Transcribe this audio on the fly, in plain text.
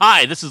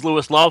Hi, this is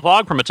Louis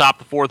Lovehog from Atop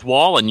the Fourth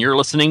Wall, and you're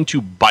listening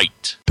to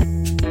Bite.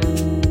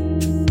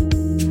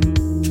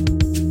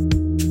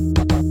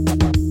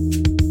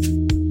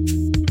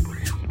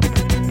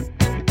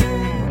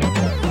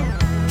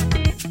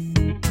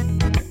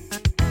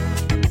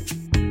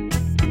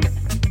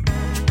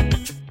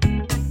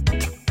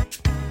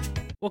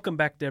 Welcome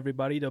back to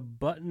everybody to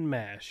Button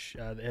Mash,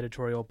 the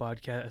editorial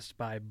podcast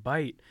by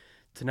Bite.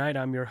 Tonight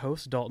I'm your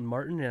host, Dalton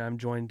Martin, and I'm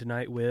joined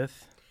tonight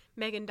with...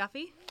 Megan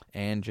Duffy.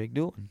 And Jake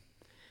Doolin.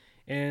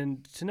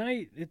 And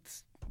tonight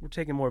we're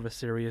taking more of a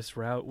serious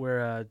route.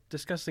 We're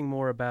discussing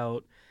more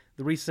about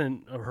the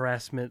recent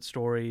harassment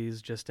stories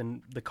just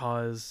in the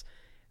cause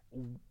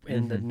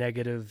and the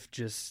negative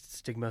just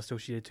stigma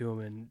associated to them,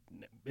 and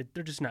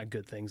they're just not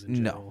good things in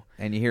general. No,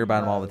 and you hear about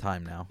them all the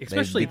time now.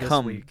 Especially this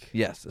week.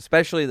 Yes,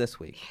 especially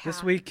this week. Yeah.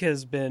 This week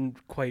has been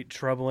quite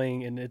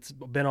troubling, and it's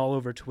been all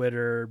over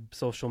Twitter,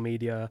 social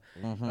media.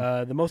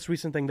 The most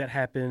recent thing that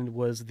happened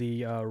was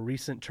the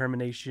recent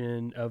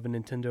termination of a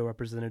Nintendo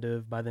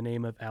representative by the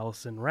name of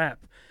Allison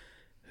Rapp,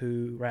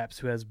 who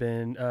has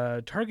been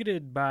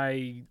targeted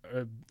by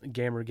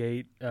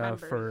Gamergate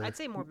for... I'd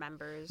say more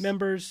members.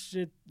 Members,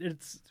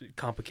 it's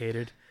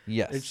complicated.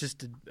 Yes. It's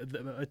just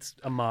it's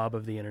a mob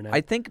of the internet.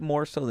 I think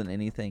more so than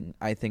anything,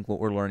 I think what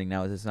we're learning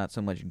now is it's not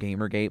so much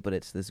Gamergate, but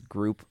it's this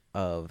group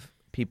of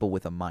people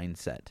with a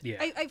mindset. Yeah.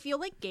 I feel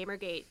like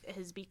Gamergate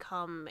has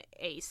become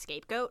a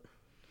scapegoat,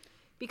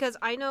 because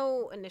I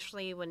know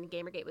initially when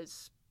Gamergate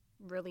was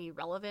really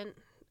relevant,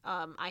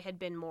 I had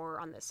been more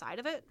on this side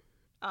of it.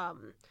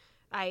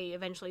 I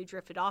eventually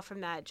drifted off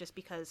from that just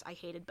because I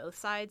hated both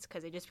sides,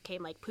 because they just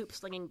became like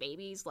poop-slinging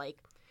babies, like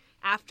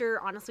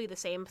after honestly the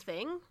same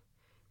thing,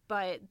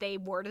 but they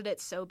worded it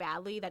so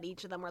badly that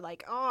each of them were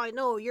like, oh,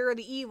 no, you're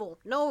the evil.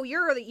 No,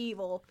 you're the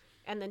evil.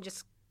 And then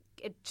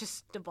it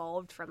just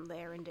devolved from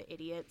there into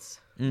idiots.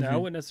 No, I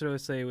wouldn't necessarily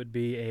say it would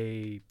be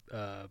a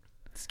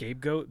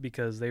scapegoat,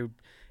 because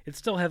it's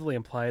still heavily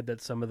implied that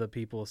some of the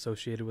people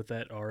associated with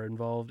that are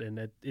involved,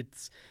 and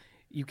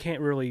you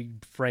can't really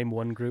frame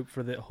one group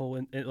for the whole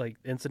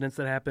incidents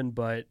that happened,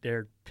 but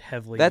they're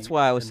heavily. That's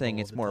why I was saying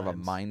it's more of a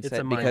times. mindset. It's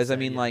a because mindset, I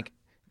mean, yeah. like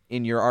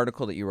in your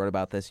article that you wrote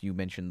about this, you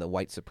mentioned the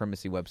white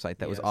supremacy website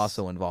that was Yes.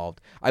 also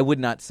involved. I would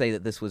not say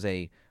that this was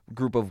a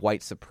group of white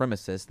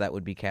supremacists that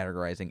would be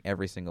categorizing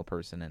every single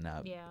person as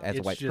a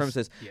It's white just-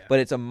 supremacist, yeah. but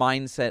it's a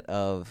mindset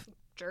of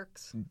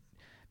Jerks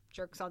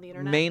on the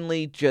internet.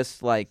 mainly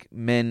just like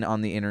men on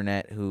the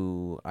internet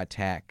who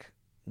attack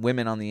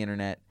women on the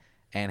internet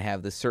and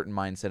have this certain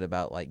mindset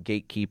about like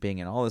gatekeeping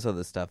and all this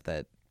other stuff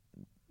that,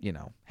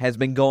 has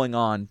been going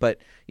on. But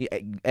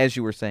as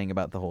you were saying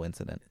about the whole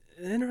incident.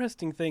 The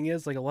interesting thing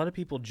is, like, a lot of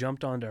people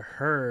jumped onto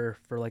her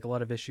for like a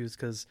lot of issues,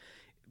 because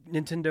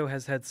Nintendo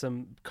has had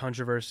some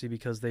controversy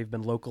because they've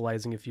been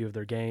localizing a few of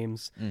their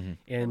games,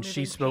 and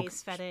she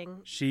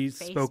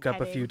spoke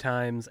up a few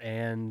times,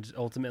 and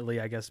ultimately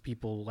I guess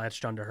people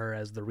latched onto her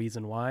as the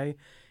reason why.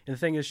 And the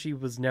thing is, she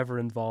was never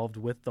involved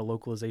with the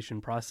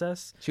localization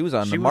process. She was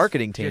on the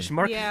marketing team. Yeah, she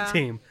marketing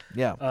team.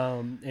 Yeah.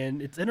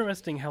 And it's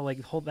interesting how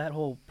that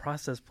whole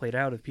process played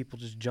out, if people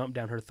just jumped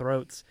down her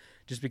throats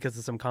just because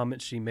of some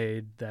comments she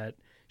made, that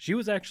she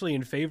was actually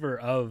in favor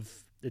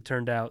of. It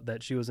turned out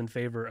that she was in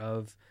favor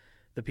of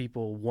the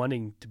people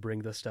wanting to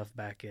bring this stuff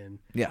back in.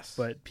 Yes.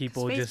 But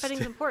people face just...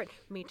 petting's important.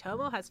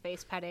 Mitomo has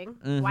face petting.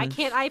 Why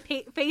can't I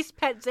face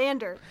pet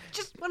Xander?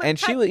 And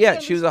she was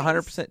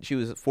 100%. She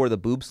was for the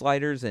boob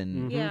sliders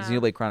and Yeah.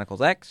 Xenoblade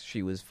Chronicles X.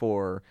 She was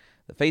for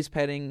the face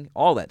petting,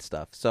 all that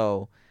stuff.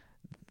 So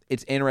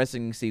it's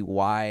interesting to see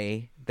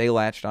why they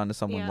latched onto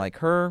someone like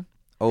her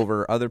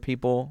over other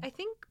people. I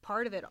think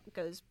part of it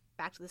goes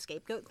back to the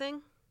scapegoat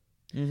thing.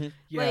 Mm-hmm.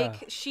 Yeah.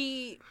 Like,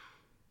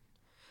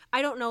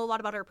 I don't know a lot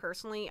about her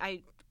personally.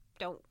 I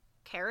don't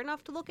care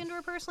enough to look into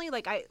her personally.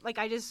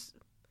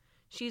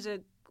 She's a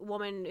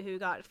woman who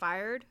got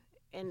fired,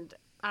 and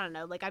I don't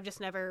know. Like, I've just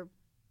never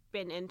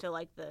been into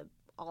like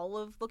all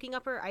of looking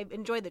up her. I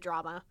enjoy the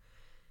drama.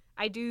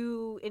 I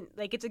do,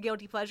 it's a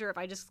guilty pleasure if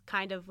I just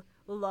kind of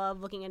love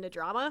looking into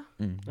drama.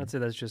 I'd say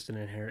that's just an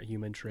inherent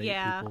human trait.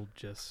 Yeah. People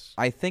just...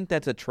 I think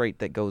that's a trait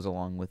that goes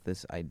along with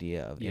this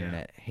idea of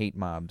internet hate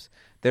mobs.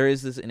 There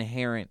is this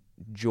inherent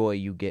joy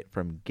you get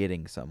from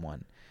getting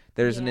someone.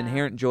 There's an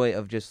inherent joy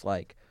of just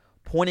like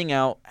pointing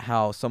out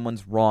how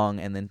someone's wrong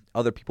and then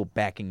other people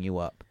backing you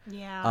up.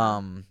 Yeah.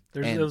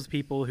 There's those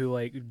people who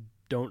like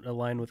don't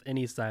align with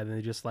any side, and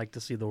they just like to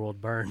see the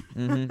world burn.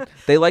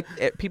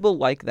 People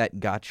like that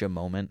gotcha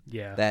moment.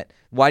 Yeah. That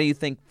why do you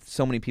think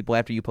so many people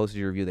after you posted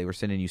your review they were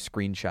sending you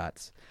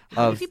screenshots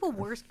How many of people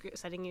were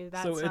sending you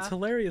that So stuff? it's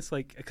hilarious,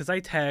 like, because I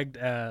tagged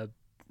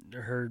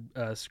her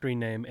screen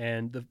name,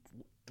 and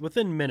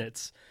within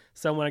minutes,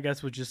 someone, I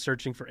guess, was just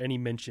searching for any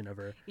mention of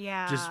her.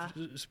 Yeah.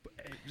 Just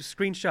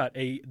screenshot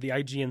the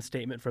IGN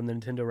statement from the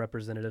Nintendo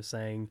representative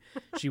saying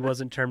she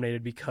wasn't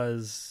terminated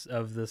because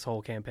of this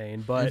whole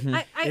campaign. But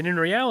and in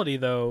reality,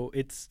 though,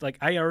 it's like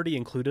I already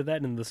included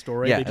that in the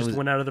story. Yeah, they just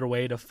went out of their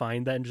way to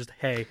find that and just,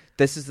 hey.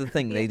 This is the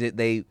thing.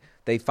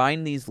 They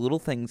find these little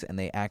things and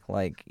they act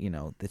like,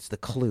 it's the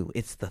clue.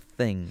 It's the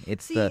thing.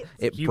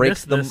 It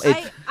breaks them.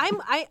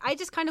 I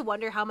just kind of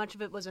wonder how much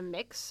of it was a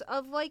mix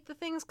of like the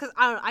things, because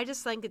I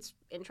just think it's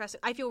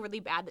interesting. I feel really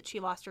bad that she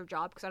lost her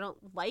job because I don't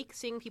like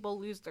seeing people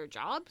lose their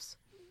jobs,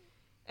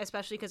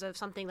 especially because of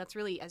something that's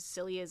really as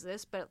silly as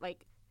this. But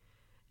like,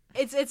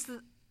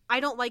 I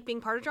don't like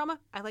being part of drama.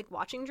 I like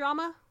watching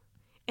drama,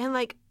 and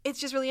like it's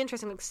just really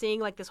interesting, like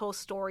seeing like this whole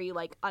story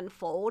like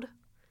unfold.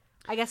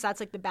 I guess that's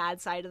like the bad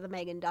side of the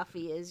Megan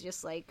Duffy is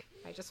just like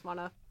I just want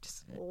to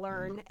just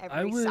learn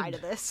every side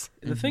of this.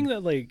 The thing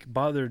that like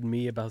bothered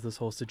me about this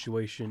whole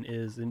situation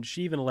is, and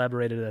she even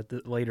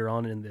elaborated later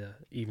on in the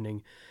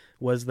evening,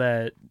 was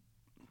that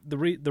the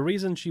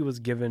reason she was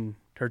given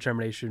her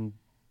termination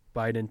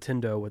by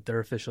Nintendo, what they're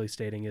officially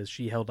stating, is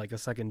she held like a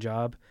second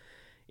job,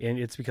 and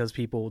it's because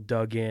people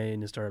dug in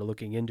and started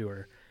looking into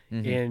her.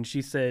 And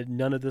she said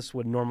none of this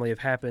would normally have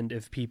happened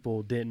if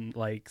people didn't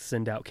like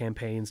send out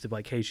campaigns to be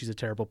like, hey, she's a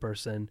terrible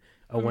person,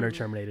 I want her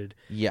terminated.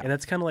 Yeah. And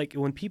that's kind of like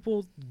when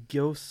people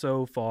go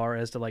so far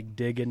as to like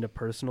dig into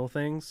personal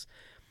things,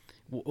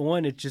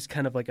 one, it's just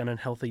kind of like an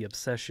unhealthy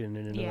obsession.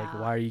 And like,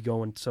 why are you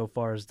going so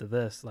far as to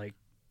this, like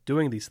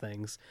doing these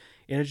things?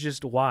 And it's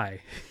just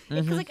why.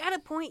 Because like at a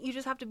point you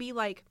just have to be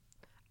like,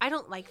 I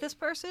don't like this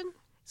person,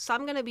 so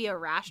I'm going to be a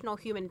rational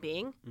human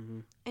being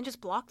and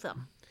just block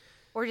them.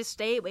 Or just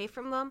stay away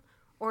from them,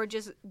 or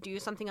just do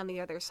something on the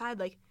other side.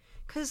 Like,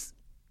 because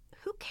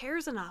who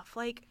cares enough?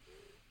 Like,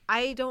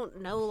 I don't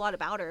know a lot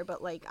about her,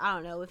 but, like, I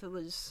don't know if it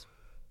was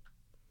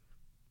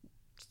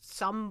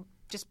some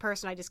just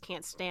person I just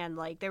can't stand.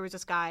 Like, there was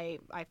this guy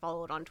I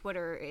followed on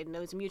Twitter, and it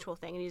was a mutual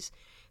thing, and he's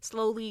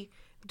slowly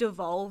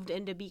devolved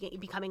into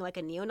becoming, like,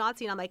 a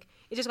neo-Nazi. And I'm like,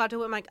 it just got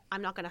to him, like,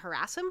 I'm not going to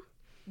harass him,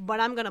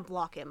 but I'm going to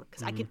block him,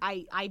 because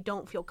I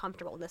don't feel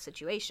comfortable in this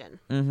situation.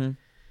 Mm-hmm.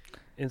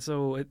 And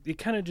so it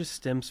kind of just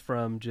stems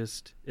from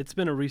it's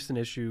been a recent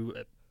issue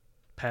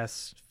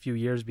past few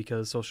years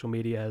because social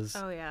media has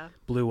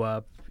blew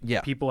up.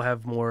 Yeah. People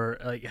have more,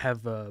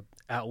 have a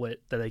outlet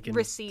that they can.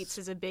 Receipts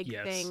is a big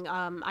thing.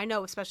 I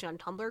know, especially on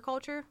Tumblr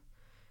culture,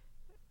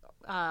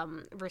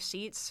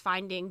 receipts,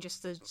 finding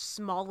just the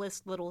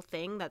smallest little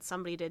thing that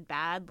somebody did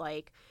bad.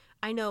 Like,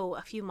 I know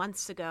a few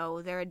months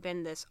ago there had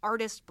been this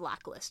artist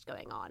blacklist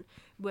going on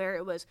where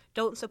it was,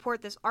 don't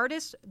support this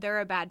artist, they're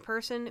a bad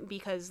person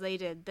because they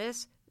did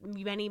this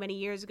many, many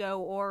years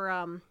ago,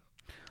 or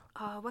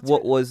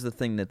what was the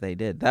thing that they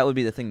did? That would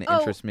be the thing that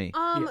interests me.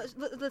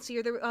 Let's see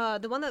here.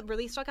 The one that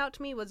really stuck out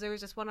to me was there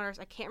was this one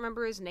artist, I can't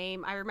remember his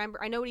name. I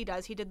know what he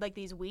does. He did like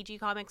these Ouija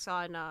comics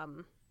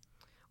on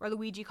or the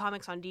Ouija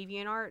comics on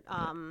DeviantArt.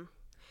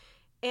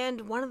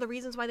 And one of the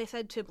reasons why they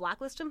said to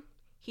blacklist him,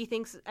 he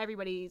thinks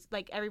everybody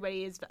can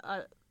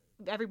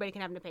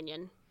have an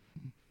opinion.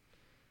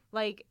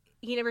 Like,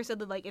 he never said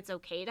that like it's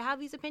okay to have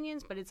these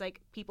opinions, but it's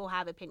like people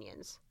have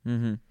opinions.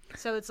 Mm-hmm.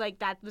 So it's like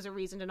that was a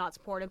reason to not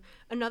support him.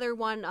 Another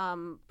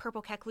one,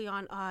 Purple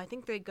Kecleon, I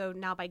think they go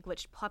now by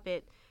Glitched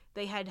Puppet.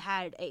 They had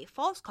a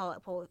false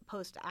call-out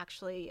post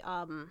actually.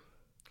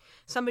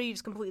 Somebody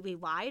just completely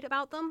lied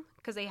about them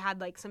because they had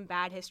like some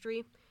bad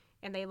history,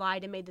 and they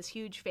lied and made this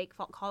huge fake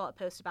call-out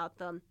post about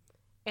them.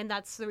 And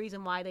that's the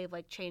reason why they've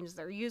like changed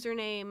their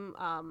username,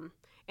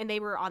 and they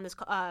were on this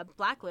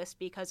blacklist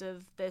because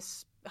of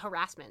this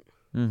harassment.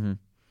 Mm-hmm.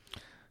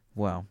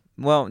 Wow.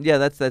 Well, yeah,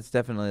 that's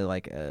definitely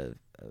like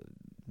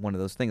one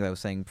of those things I was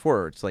saying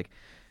before. It's like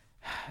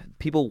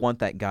people want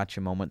that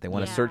gotcha moment. They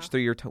want to search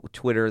through your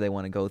Twitter. They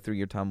want to go through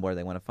your Tumblr.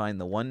 They want to find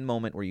the one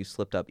moment where you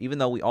slipped up. Even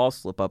though we all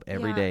slip up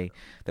every day,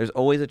 there's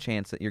always a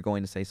chance that you're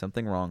going to say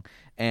something wrong.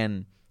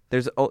 And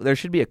there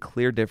should be a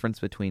clear difference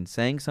between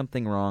saying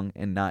something wrong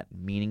and not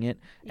meaning it,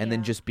 and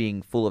then just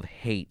being full of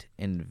hate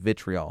and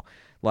vitriol.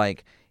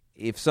 Like,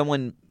 if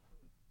someone,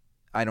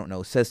 I don't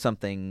know, says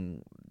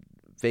something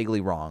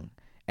vaguely wrong,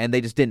 and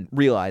they just didn't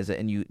realize it,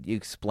 and you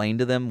explain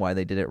to them why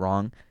they did it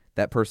wrong,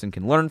 that person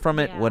can learn from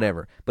it,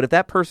 whatever. But if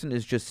that person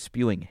is just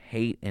spewing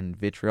hate and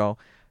vitriol,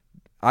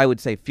 I would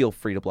say feel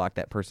free to block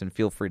that person.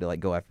 Feel free to like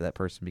go after that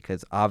person,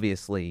 because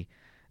obviously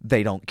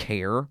they don't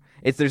care.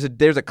 There's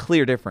a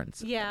clear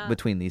difference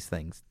between these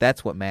things.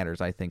 That's what matters,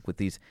 I think, with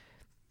these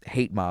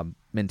hate mob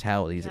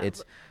mentalities. Yeah.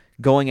 It's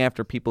going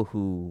after people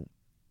who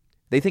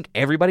they think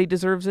everybody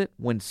deserves it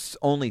when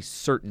only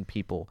certain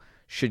people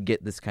should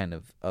get this kind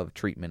of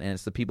treatment. And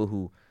it's the people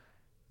who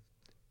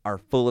are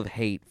full of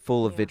hate,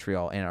 full of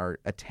vitriol, and are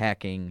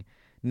attacking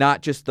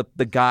not just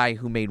the guy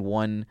who made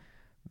one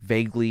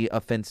vaguely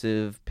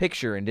offensive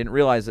picture and didn't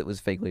realize it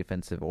was vaguely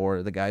offensive,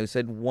 or the guy who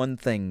said one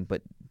thing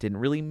but didn't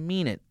really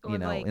mean it,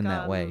 like, in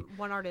that way.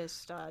 One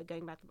artist,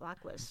 going back to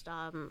Blacklist,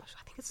 I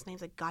think his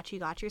name's like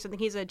Gachi or something.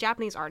 He's a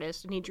Japanese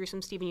artist, and he drew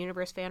some Steven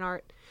Universe fan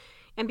art.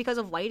 And because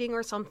of lighting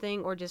or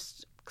something, or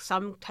just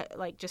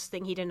just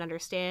thing he didn't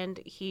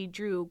understand, he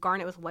drew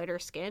Garnet with lighter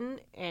skin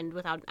and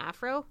without an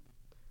afro.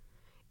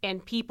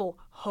 And people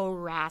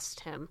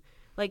harassed him.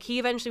 Like, he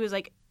eventually was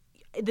like,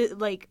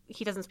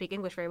 he doesn't speak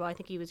English very well. I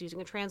think he was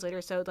using a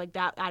translator, so like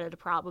that added a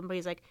problem. But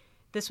he's like,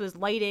 this was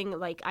lighting.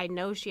 Like, I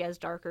know she has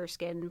darker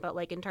skin, but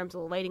like in terms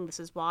of the lighting, this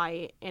is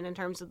why. And in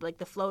terms of like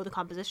the flow of the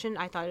composition,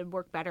 I thought it'd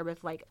work better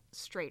with like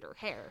straighter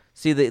hair.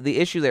 See, the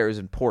issue there is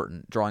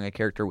important. Drawing a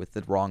character with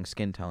the wrong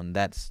skin tone,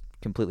 that's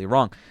completely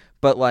wrong.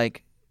 But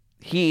like,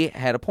 he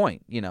had a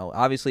point. You know,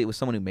 obviously it was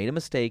someone who made a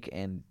mistake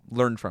and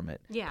learned from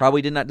it. Yeah.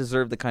 Probably did not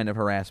deserve the kind of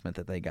harassment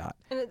that they got.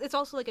 And it's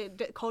also like a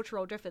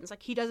cultural difference.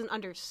 Like, he doesn't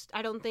understand.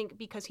 I don't think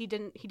because he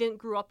didn't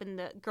grow up in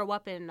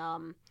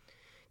the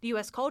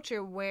U.S.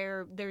 culture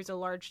where there's a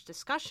large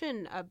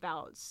discussion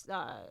about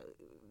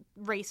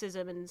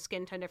racism and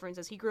skin tone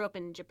differences. He grew up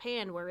in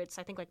Japan, where it's,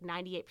 I think, like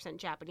 98%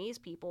 Japanese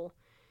people.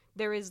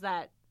 There is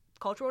that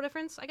cultural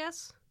difference, I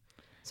guess.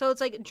 So it's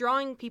like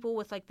drawing people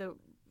with like the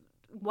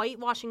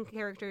whitewashing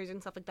characters and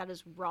stuff like that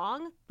is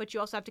wrong, but you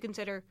also have to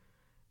consider,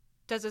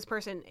 does this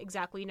person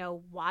exactly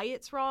know why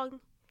it's wrong?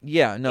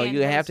 Yeah, no,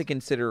 you have to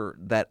consider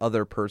that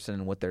other person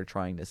and what they're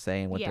trying to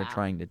say and what they're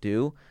trying to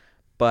do.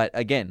 But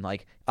again,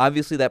 like,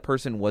 obviously that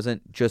person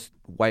wasn't just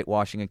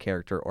whitewashing a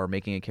character or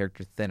making a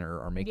character thinner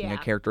or making a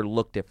character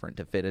look different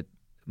to fit a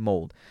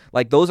mold.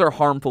 Like, those are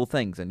harmful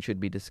things and should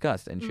be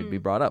discussed and should be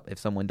brought up if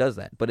someone does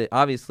that. But it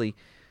obviously,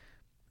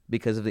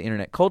 because of the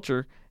internet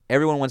culture,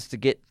 everyone wants to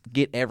get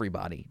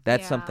everybody.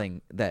 That's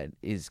something that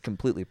is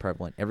completely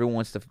prevalent. Everyone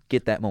wants to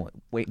get that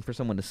moment, waiting for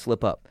someone to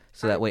slip up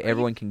so that way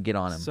everyone can get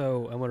on them.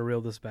 So I want to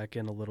reel this back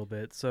in a little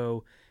bit.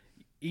 So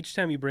each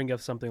time you bring up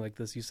something like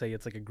this, you say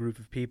it's like a group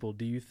of people.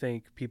 Do you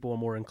think people are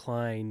more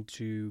inclined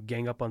to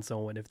gang up on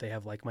someone if they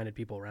have like-minded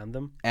people around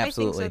them?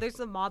 Absolutely. I think so. There's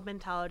the mob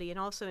mentality, and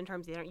also in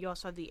terms of the internet, you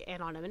also have the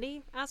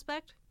anonymity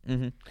aspect.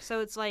 Mm-hmm. So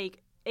it's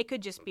like, it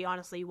could just be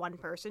honestly one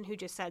person who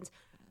just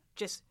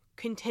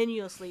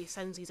continuously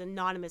sends these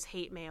anonymous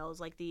hate mails,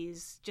 like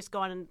these, just go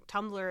on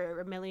Tumblr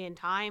a million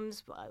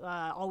times,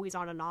 always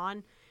on and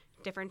on,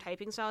 different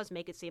typing styles,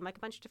 make it seem like a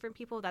bunch of different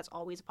people. That's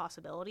always a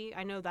possibility.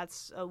 I know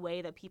that's a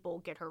way that people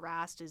get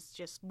harassed, is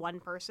just one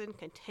person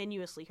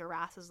continuously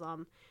harasses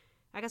them.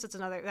 I guess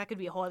that could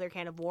be a whole other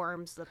can of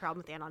worms, the problem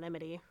with the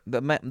anonymity. The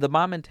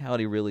mob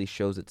mentality really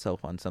shows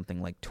itself on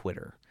something like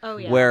Twitter. Oh,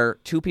 yeah. Where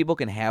two people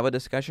can have a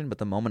discussion, but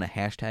the moment a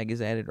hashtag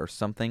is added or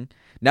something,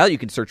 now you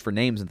can search for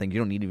names and things. You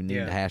don't even need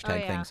the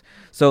hashtag things.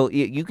 So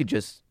you could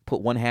just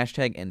put one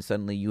hashtag and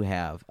suddenly you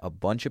have a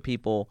bunch of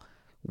people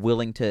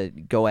willing to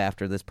go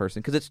after this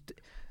person. Because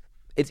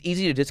it's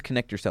easy to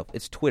disconnect yourself.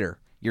 It's Twitter.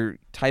 You're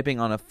typing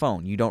on a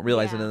phone. You don't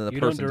realize that the person.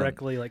 You don't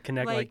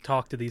directly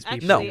talk to these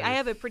people. Actually, I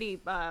have a pretty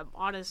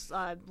honest,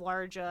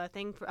 large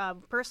thing.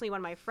 Personally, one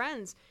of my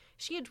friends,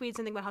 she had tweeted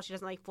something about how she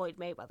doesn't like Floyd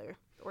Mayweather,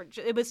 or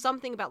it was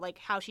something about like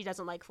how she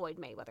doesn't like Floyd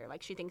Mayweather,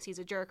 like she thinks he's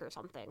a jerk or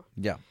something.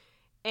 Yeah.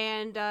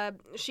 And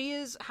she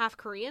is half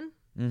Korean,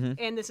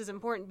 and this is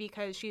important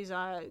because she's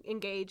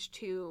engaged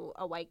to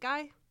a white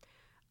guy.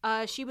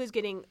 She was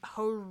getting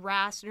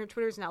harassed, and her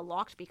Twitter's now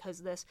locked because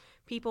of this.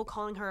 People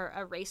calling her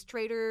a race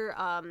traitor,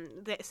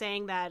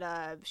 saying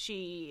that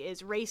she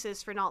is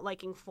racist for not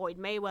liking Floyd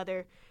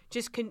Mayweather,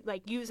 just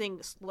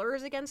using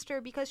slurs against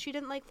her because she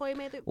didn't like Floyd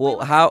Mayweather. Well,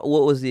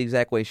 what was the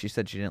exact way she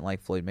said she didn't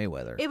like Floyd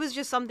Mayweather? It was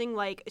just something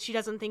like she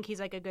doesn't think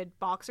he's like a good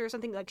boxer or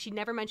something. Like, she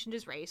never mentioned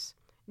his race,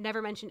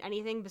 never mentioned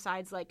anything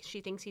besides like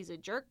she thinks he's a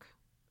jerk,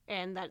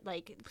 and that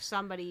like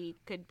somebody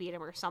could beat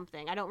him or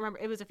something. I don't remember.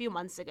 It was a few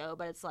months ago,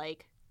 but it's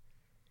like.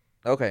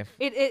 Okay.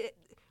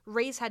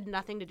 Race had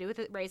nothing to do with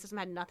it. Racism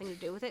had nothing to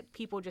do with it.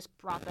 People just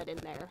brought that in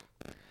there.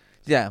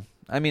 Yeah,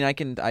 I mean, I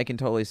can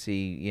totally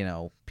see,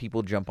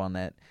 people jump on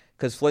that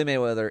because Floyd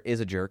Mayweather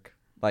is a jerk.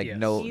 Like, yes.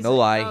 no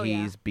lie,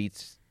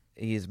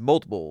 he has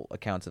multiple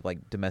accounts of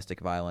like domestic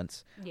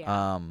violence.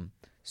 Yeah.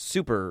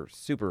 Super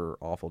super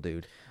awful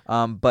dude.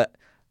 But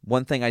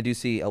one thing I do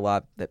see a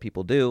lot that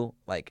people do,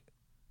 like,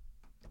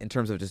 in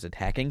terms of just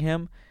attacking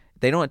him,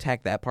 they don't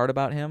attack that part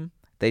about him.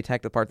 They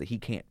attack the part that he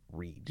can't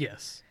read.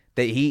 Yes.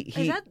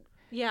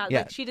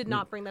 Like she did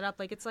not bring that up.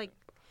 Like, it's like,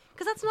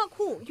 because that's not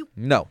cool.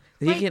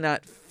 He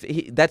cannot.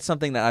 That's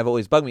something that I've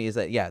always bugged me is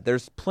that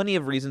there's plenty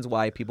of reasons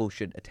why people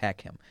should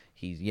attack him.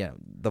 He's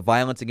the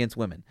violence against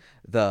women,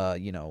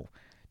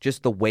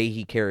 just the way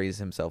he carries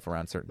himself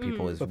around certain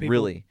people is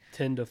really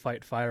tend to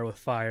fight fire with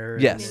fire.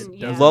 Yes,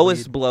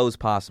 lowest blows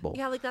possible.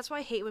 Yeah, like that's why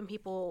I hate when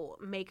people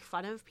make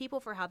fun of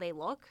people for how they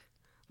look.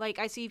 Like,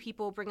 I see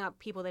people bring up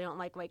people they don't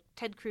like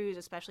Ted Cruz,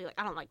 especially. Like,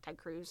 I don't like Ted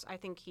Cruz. I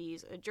think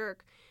he's a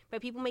jerk.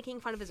 But people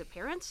making fun of his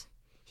appearance,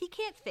 he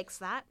can't fix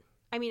that.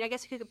 I mean, I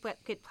guess he could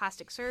get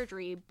plastic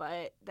surgery,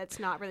 but that's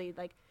not really,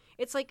 like...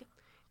 It's like,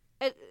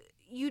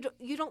 you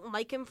don't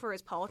like him for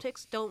his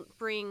politics. Don't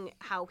bring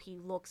how he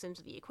looks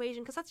into the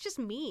equation, because that's just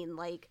mean.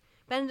 Like,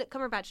 Benedict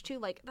Cumberbatch, too,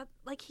 like, that,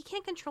 like, he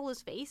can't control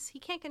his face. He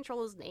can't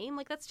control his name.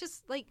 Like, that's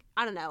just, like,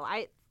 I don't know.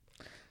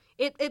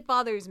 It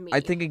bothers me. I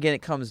think, again,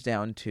 it comes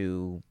down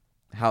to...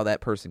 how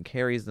that person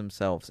carries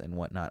themselves and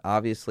whatnot.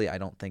 Obviously, I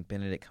don't think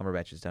Benedict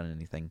Cumberbatch has done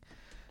anything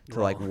to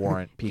like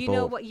warrant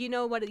people. You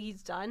know what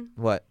he's done?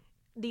 What?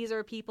 These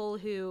are people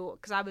who,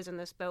 because I was in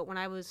this boat when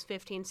I was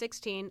 15,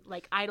 16,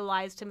 like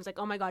idolized him. It's like,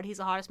 oh my God, he's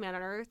the hottest man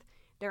on earth.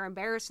 They're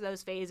embarrassed of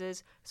those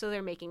phases, so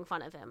they're making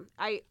fun of him.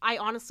 I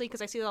honestly,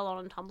 because I see that a lot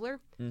on Tumblr,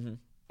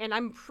 and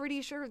I'm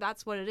pretty sure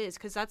that's what it is,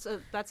 because that's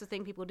the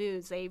thing people do,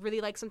 is they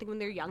really like something when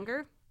they're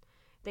younger.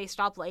 They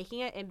stop liking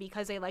it, and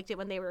because they liked it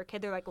when they were a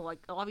kid, they're like, well,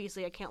 like,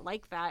 obviously I can't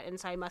like that, and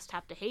so I must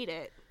have to hate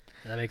it.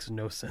 That makes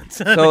no sense.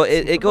 So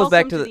it goes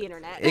back to the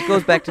internet. It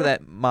goes back to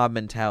that mob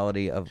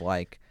mentality of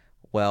like,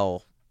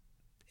 well,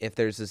 if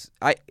there's this,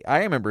 I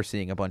remember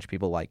seeing a bunch of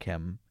people like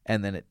him,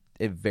 and then it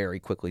very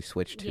quickly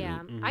switched to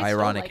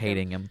ironic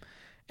hating him.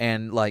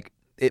 And like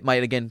it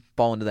might again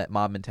fall into that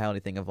mob mentality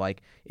thing of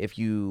like, if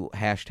you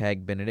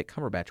hashtag Benedict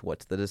Cumberbatch,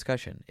 what's the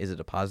discussion? Is it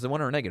a positive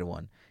one or a negative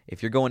one?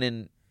 If you're going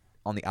in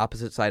on the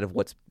opposite side of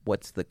what's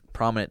the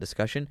prominent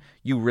discussion,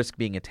 you risk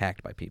being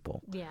attacked by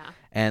people. Yeah.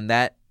 And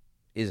that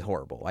is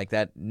horrible. Like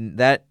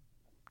that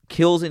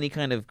kills any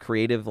kind of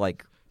creative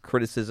like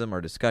criticism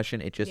or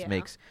discussion. It just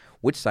makes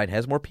which side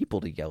has more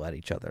people to yell at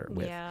each other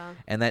with. Yeah.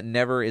 And that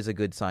never is a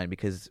good sign,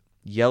 because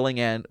yelling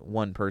at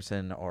one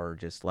person or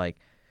just like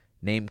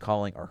name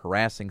calling or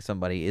harassing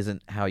somebody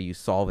isn't how you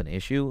solve an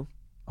issue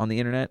on the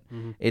internet.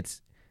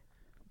 It's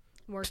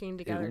working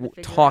together to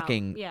figure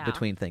talking it out.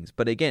 between things.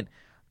 But again,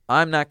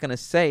 I'm not going to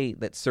say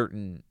that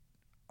certain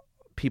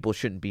people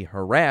shouldn't be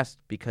harassed,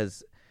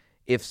 because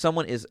if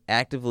someone is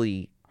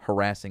actively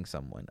harassing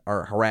someone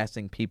or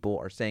harassing people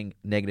or saying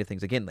negative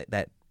things, again,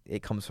 that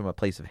it comes from a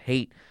place of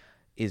hate,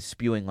 is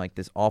spewing like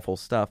this awful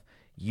stuff,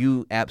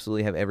 you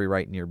absolutely have every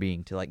right in your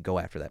being to like go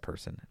after that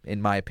person,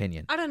 in my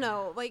opinion. I don't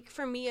know. Like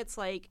for me, it's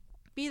like,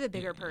 be the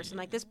bigger person.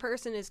 Like this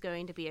person is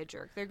going to be a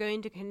jerk. They're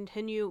going to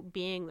continue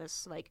being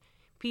this like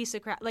piece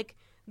of crap. Like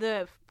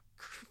the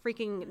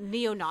freaking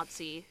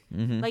neo-Nazi.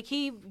 Like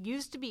he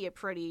used to be a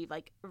pretty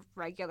like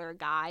regular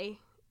guy,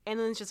 and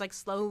then it's just like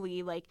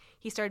slowly like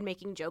he started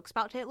making jokes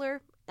about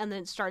Hitler, and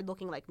then it started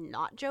looking like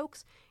not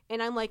jokes.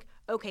 And I'm like,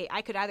 okay,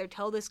 I could either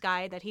tell this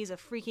guy that he's a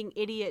freaking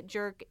idiot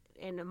jerk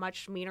in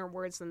much meaner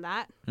words than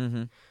that,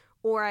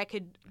 or I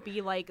could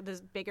be like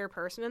this bigger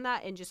person in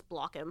that and just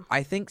block him.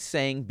 I think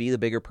saying be the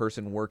bigger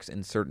person works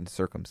in certain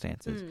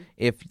circumstances.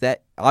 If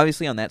that,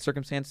 obviously on that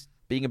circumstance,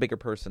 being a bigger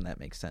person, that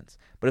makes sense.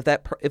 But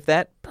if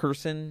that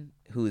person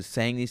who is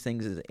saying these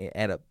things is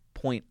at a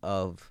point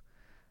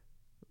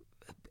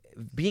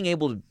being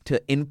able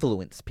to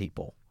influence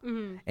people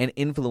and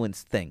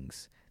influence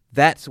things,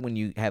 that's when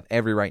you have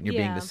every right in your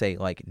being to say,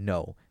 like,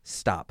 no,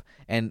 stop.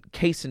 And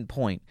case in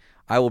point,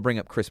 I will bring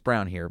up Chris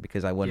Brown here,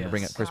 because I wanted to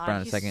bring up Chris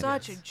Brown in a second. He's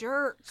such a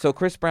jerk. So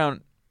Chris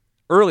Brown,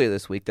 earlier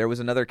this week, there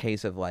was another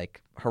case of,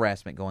 like,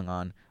 harassment going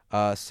on.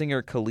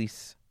 Singer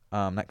Kalani.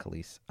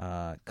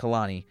 Why do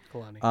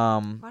I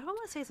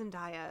want to say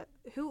Zendaya?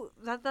 Who?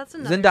 That's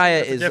another.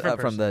 Zendaya is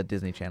from the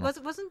Disney Channel.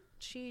 Wasn't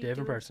she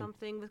doing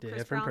something with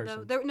Chris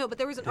Brown though? No, but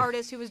there was an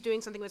artist who was doing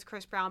something with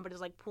Chris Brown, but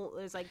is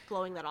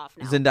blowing that off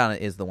now. Zendaya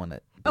is the one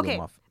that blew him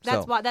off.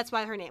 That's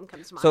why her name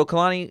comes to mind. So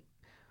Kalani,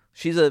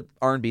 she's a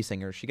R&B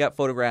singer. She got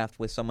photographed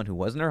with someone who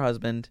wasn't her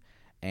husband,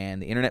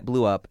 and the internet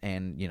blew up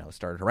and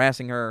started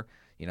harassing her.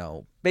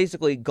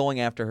 Basically going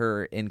after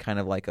her in kind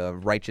of like a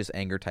righteous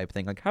anger type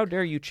thing, like, how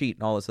dare you cheat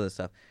and all this other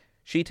stuff.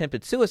 She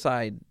attempted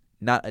suicide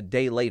not a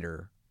day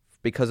later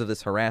because of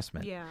this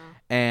harassment. Yeah.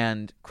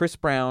 And Chris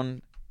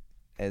Brown,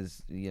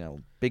 as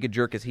big a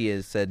jerk as he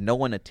is, said no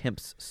one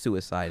attempts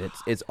suicide.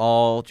 It's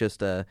all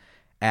just a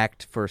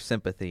act for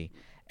sympathy.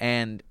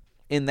 And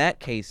in that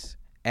case,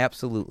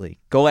 absolutely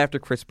go after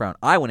Chris Brown.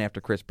 I went after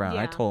Chris Brown.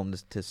 Yeah. I told him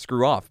to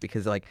screw off,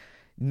 because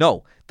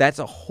no, that's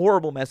a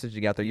horrible message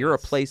you got there. You're a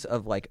place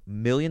of like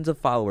millions of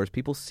followers.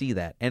 People see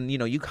that, and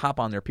you hop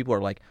on there. People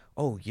are like,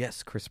 "Oh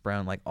yes, Chris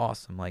Brown, like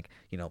awesome, like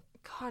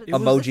God,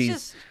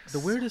 emojis." The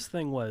weirdest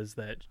thing was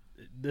that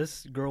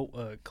this girl,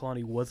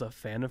 Kalani, was a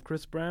fan of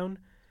Chris Brown,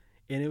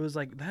 and it was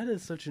like, that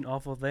is such an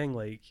awful thing.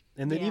 Like,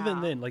 and then even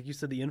then, like you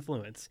said, the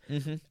influence.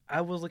 I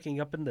was looking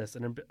up in this,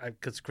 and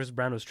because Chris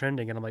Brown was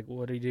trending, and I'm like, well,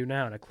 what do you do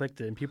now? And I clicked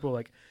it, and people were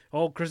like,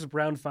 oh, Chris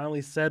Brown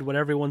finally said what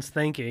everyone's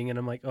thinking, and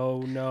I'm like,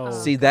 oh no.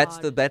 See, that's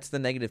the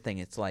negative thing.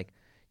 It's like,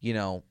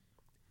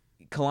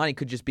 Kalani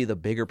could just be the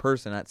bigger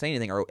person, not say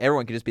anything, or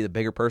everyone could just be the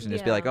bigger person,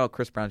 just be like, oh,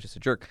 Chris Brown's just a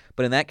jerk.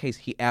 But in that case,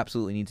 he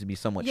absolutely needs to be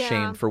somewhat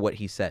shamed for what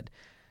he said.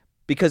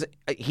 Because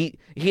he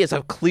has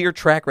a clear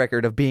track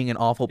record of being an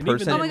awful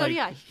person. Oh my God,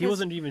 yeah. He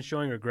wasn't even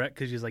showing regret,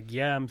 because he's like,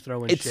 yeah, I'm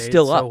throwing it's shade.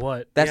 Still up. So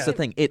what? That's the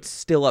thing. It's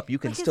still up. You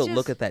can still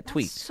look at that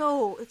tweet.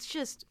 So it's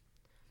just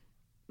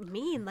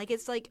mean. Like,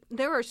 it's like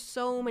there are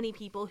so many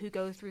people who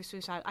go through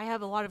suicide. I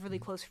have a lot of really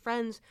close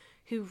friends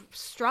who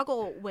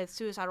struggle with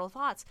suicidal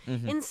thoughts.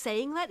 And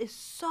saying that is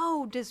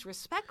so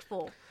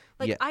disrespectful.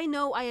 Like, I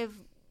know I have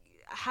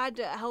had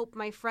to help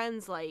my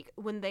friends like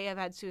when they have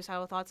had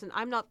suicidal thoughts, and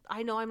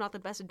I know I'm not the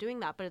best at doing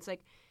that, but it's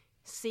like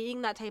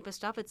seeing that type of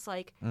stuff, it's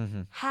like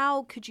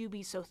how could you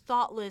be so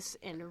thoughtless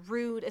and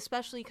rude,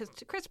 especially because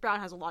Chris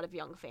Brown has a lot of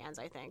young fans,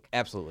 I think.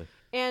 Absolutely.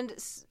 And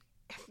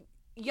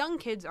young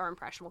kids are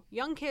impressionable.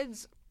 Young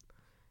kids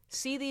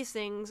see these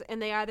things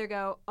and they either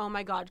go, "Oh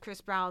my God,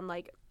 Chris Brown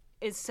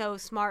is so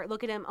smart.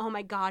 Look at him. Oh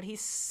my God,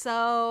 he's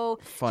so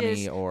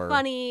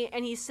funny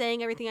and he's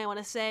saying everything I want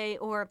to say,"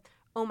 or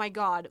 "Oh my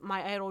God,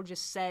 my idol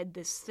just said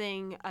this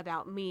thing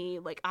about me.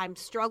 I'm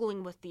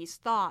struggling with these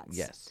thoughts."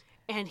 Yes.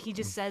 And he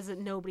just says that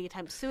nobody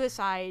attempts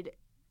suicide.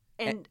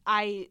 And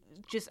I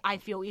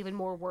feel even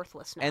more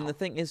worthless now. And the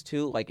thing is,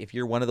 too, if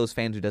you're one of those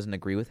fans who doesn't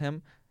agree with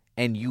him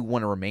and you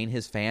want to remain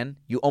his fan,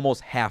 you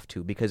almost have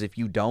to, because if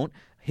you don't,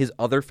 his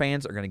other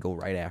fans are going to go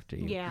right after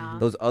you. Yeah.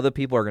 Those other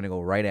people are going to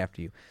go right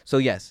after you. So,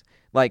 yes,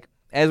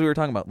 as we were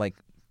talking about,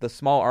 the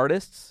small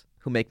artists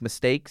who make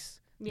mistakes,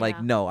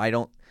 no, I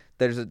don't.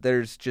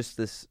 There's just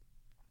this.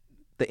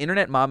 The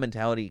internet mob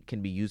mentality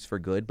can be used for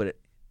good, but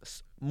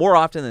more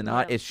often than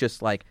not, it's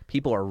just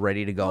people are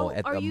ready to go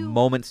at a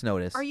moment's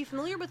notice. Are you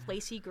familiar with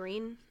Lacey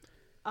Green?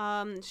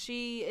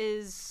 She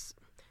is.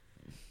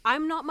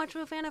 I'm not much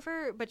of a fan of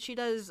her, but she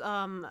does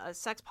a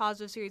sex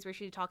positive series where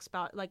she talks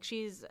about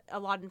she's a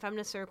lot in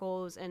feminist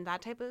circles and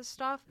that type of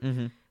stuff.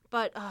 Mm-hmm.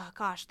 But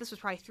gosh, this was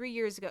probably 3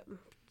 years ago.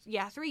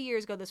 Yeah, 3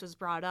 years ago this was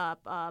brought up,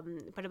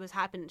 but it was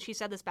happened. She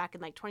said this back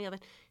in 2011.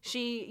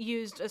 She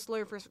used a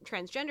slur for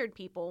transgendered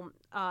people.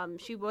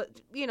 She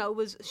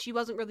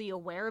wasn't really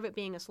aware of it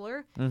being a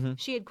slur. Mm-hmm.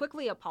 She had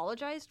quickly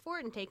apologized for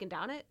it and taken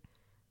down it.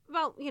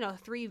 About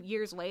 3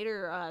 years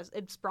later,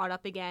 it's brought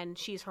up again.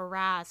 She's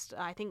harassed.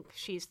 I think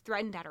she's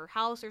threatened at her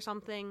house or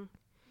something,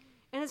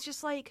 and it's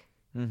just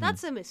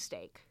that's a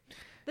mistake.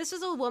 This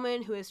is a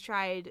woman who has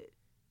tried.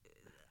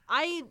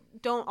 I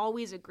don't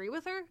always agree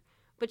with her,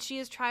 but she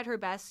has tried her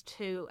best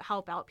to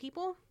help out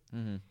people.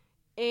 Mm-hmm.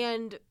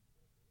 And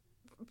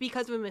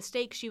because of a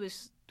mistake, she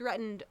was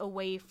threatened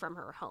away from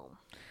her home.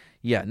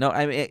 Yeah, no,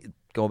 I mean,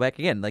 go back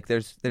again.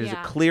 There's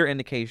a clear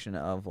indication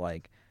of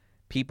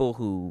people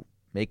who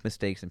make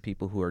mistakes and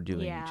people who are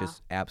doing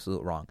just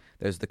absolute wrong.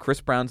 There's the Chris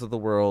Browns of the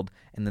world,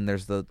 and then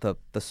there's the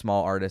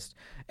small artist.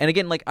 And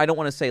again, I don't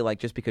want to say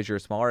just because you're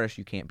a small artist,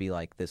 you can't be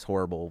this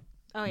horrible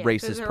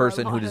racist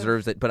person who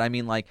deserves it. But I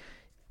mean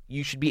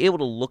you should be able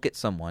to look at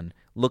someone,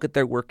 look at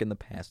their work in the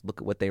past,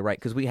 look at what they write,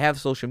 because we have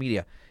social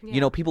media.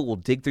 Yeah. People will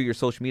dig through your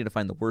social media to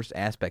find the worst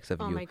aspects of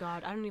you. Oh my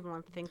God, I don't even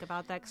want to think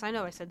about that, because I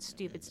know I said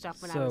stupid stuff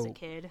when I was a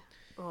kid.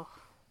 Ugh.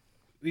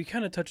 We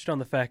kind of touched on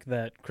the fact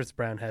that Chris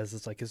Brown has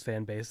this his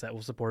fan base that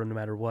will support him no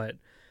matter what,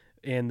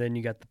 and then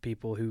you got the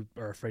people who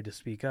are afraid to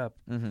speak up.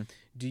 Mm-hmm.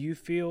 Do you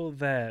feel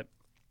that,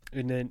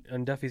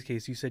 in Duffy's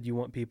case, you said you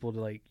want people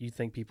to you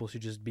think people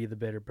should just be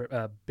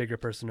the bigger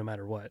person no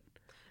matter what?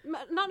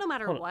 Not no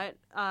matter what.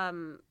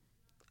 To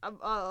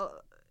an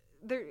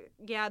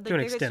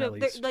extent, at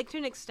least. To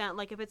an extent,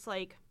 if it's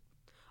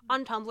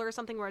on Tumblr or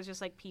something where it's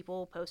just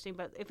people posting,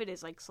 but if it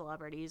is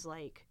celebrities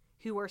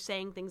who are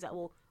saying things that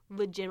will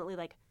legitimately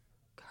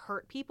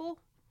hurt people,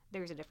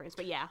 there's a difference.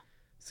 But yeah.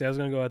 See, I was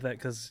gonna go with that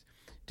because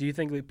do you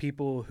think that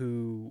people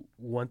who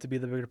want to be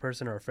the bigger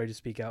person are afraid to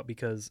speak out?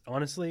 Because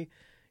honestly,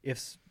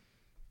 if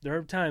there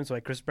are times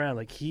Chris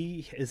Brown,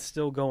 he is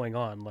still going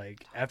on.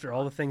 After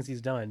all the things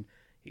he's done,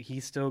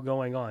 he's still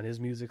going on. His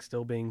music's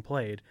still being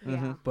played,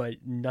 but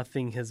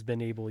nothing has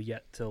been able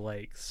yet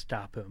to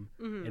stop him.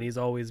 Mm-hmm. And he's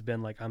always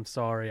been I'm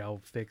sorry,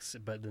 I'll fix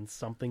it, but then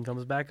something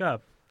comes back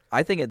up.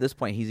 I think at this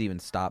point he's even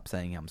stopped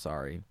saying I'm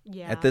sorry.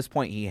 Yeah. At this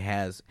point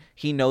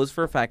he knows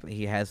for a fact that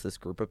he has this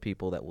group of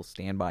people that will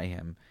stand by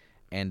him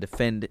and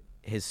defend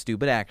his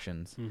stupid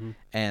actions,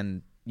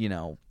 and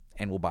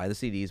and will buy the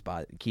CDs,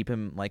 keep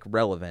him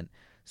relevant.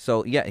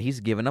 So yeah,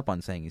 he's given up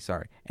on saying he's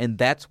sorry, and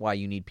that's why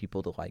you need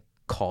people to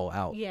call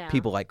out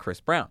people like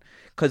Chris Brown,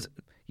 because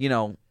we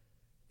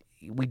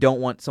don't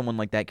want someone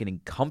like that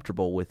getting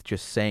comfortable with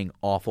just saying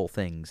awful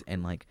things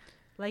and like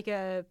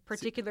a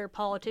particular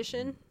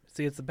politician.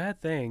 See, it's a bad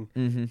thing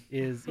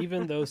is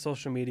even though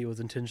social media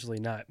was intentionally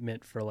not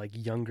meant for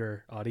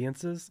younger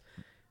audiences,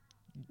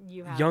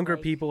 younger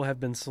people have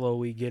been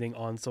slowly getting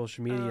on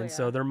social media, and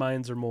so their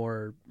minds are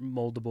more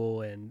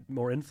moldable and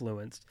more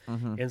influenced,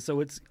 and so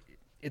it's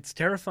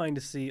terrifying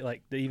to see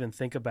to even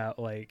think about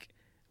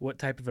what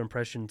type of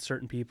impression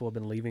certain people have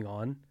been leaving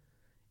on,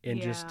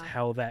 and just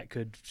how that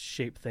could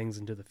shape things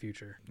into the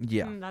future.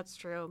 Yeah, that's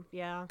true.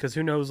 Yeah, because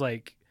who knows?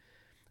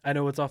 I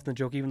know it's often a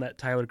joke. Even that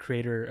Tyler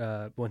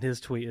Creator, when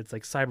his tweet, it's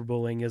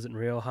cyberbullying isn't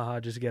real.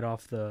 Haha, just get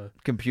off the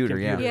computer.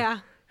 Yeah.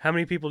 How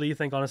many people do you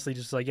think, honestly,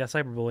 just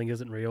cyberbullying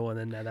isn't real, and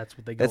then that's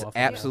what they go off? That's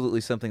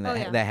absolutely something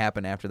that that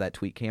happened after that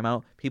tweet came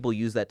out. People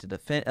use that to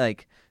defend,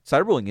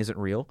 cyberbullying isn't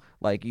real.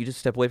 You just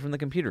step away from the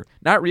computer,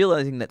 not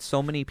realizing that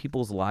so many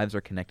people's lives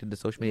are connected to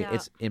social media. Yeah.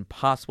 It's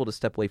impossible to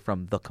step away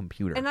from the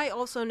computer. And I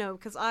also know,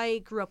 because I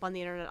grew up on the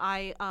internet.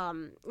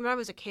 When I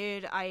was a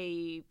kid,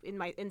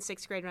 in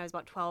sixth grade when I was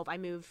about 12, I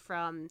moved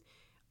from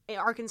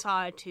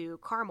Arkansas to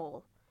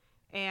Carmel,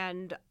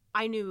 and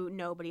I knew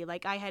nobody.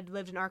 I had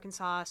lived in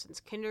Arkansas since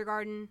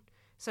kindergarten,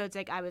 so it's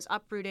I was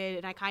uprooted,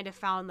 and I kind of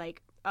found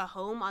a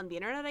home on the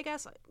internet, I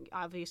guess.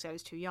 Obviously, I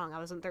was too young. I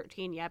wasn't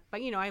 13 yet, but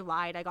I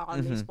lied. I got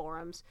on these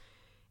forums,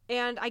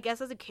 and I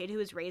guess as a kid who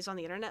was raised on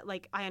the internet,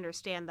 I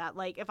understand that.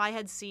 If I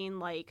had seen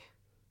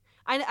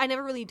I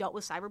never really dealt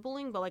with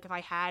cyberbullying, but like if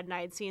I had and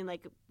I had seen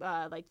like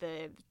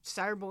the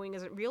cyberbullying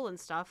isn't real and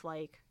stuff,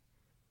 like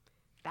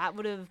that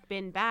would have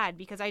been bad,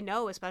 because I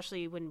know,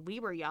 especially when we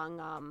were young,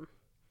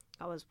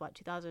 that was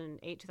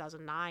 2008,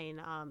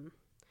 2009,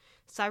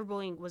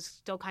 cyberbullying was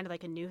still kind of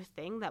like a new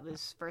thing that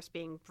was first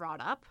being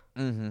brought up.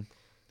 Mm-hmm.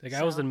 Like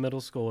I was in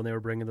middle school and they were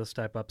bringing this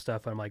type up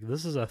stuff. I'm like,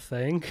 this is a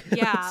thing.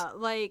 Yeah,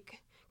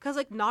 like, because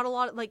like not a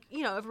lot, like,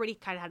 you know, everybody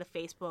kind of had a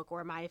Facebook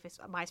or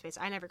MySpace.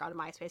 I never got a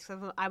MySpace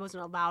because I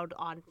wasn't allowed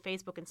on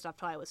Facebook and stuff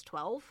till I was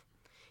 12.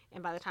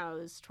 And by the time I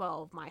was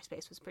 12,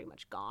 MySpace was pretty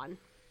much gone.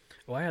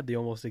 Well, I had the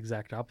almost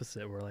exact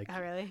opposite, where like, oh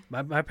really?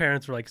 My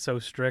parents were like so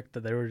strict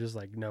that they were just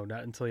like, no,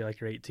 not until you're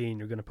 18,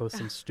 you're gonna post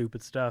some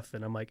stupid stuff.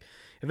 And I'm like,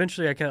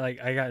 eventually I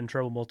got in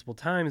trouble multiple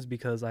times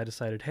because I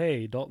decided,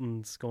 hey,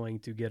 Dalton's going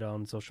to get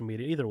on social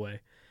media either way,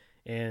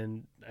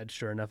 and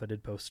sure enough, I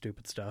did post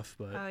stupid stuff.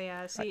 But oh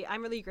yeah, see,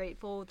 I'm really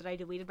grateful that I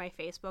deleted my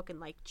Facebook in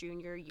like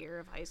junior year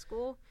of high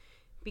school,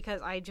 because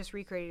I just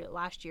recreated it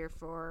last year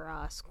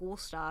for school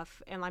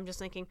stuff, and I'm just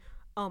thinking,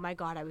 oh my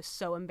god, I was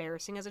so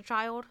embarrassing as a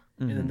child.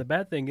 And then the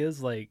bad thing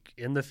is, like,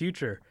 in the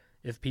future,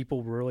 if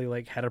people really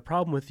like had a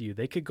problem with you,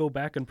 they could go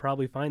back and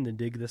probably find and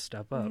dig this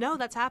stuff up. No,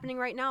 that's happening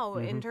right now.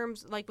 In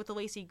terms, like, with the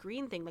Lacey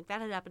Green thing, like,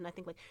 that had happened, I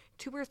think, like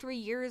 2 or 3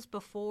 years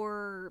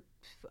before,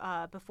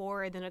 and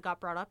then it got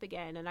brought up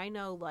again. And I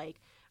know,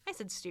 like, I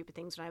said stupid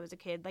things when I was a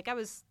kid. Like, I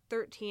was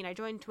 13. I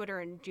joined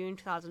Twitter in June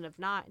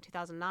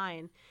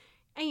 2009.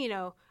 And, you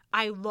know,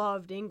 I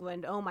loved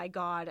England. Oh, my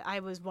God. I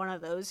was one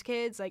of those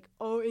kids. Like,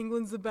 oh,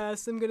 England's the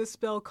best. I'm going to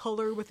spell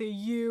color with a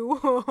U.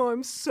 Oh,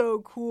 I'm so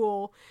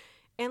cool.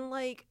 And,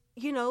 like,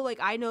 you know, like,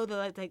 I know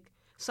that, like,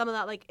 some of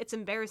that, like, it's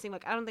embarrassing.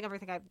 Like, I don't think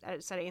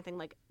I've said anything,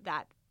 like,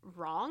 that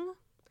wrong.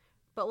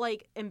 But,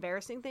 like,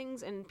 embarrassing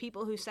things, and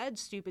people who said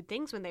stupid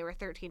things when they were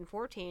 13,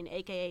 14,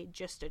 a.k.a.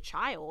 just a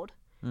child,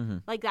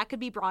 like, that could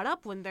be brought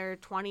up when they're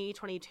 20,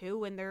 22,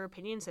 when their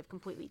opinions have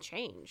completely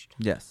changed.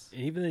 Yes.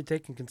 And even they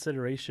take in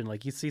consideration,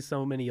 like, you see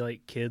so many,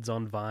 like, kids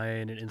on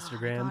Vine and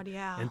Instagram God,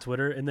 yeah. and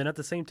Twitter, and then at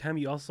the same time,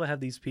 you also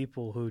have these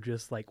people who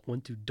just, like,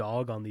 want to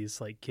dog on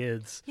these, like,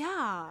 kids.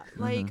 Yeah,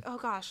 like, oh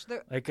gosh,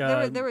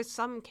 there was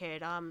some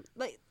kid,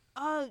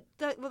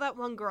 that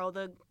one girl,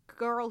 the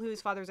girl whose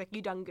father's like,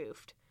 you done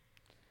goofed.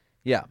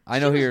 Yeah, I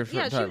know who you're.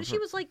 Yeah, she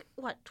was like,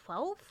 what,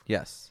 12?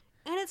 Yes.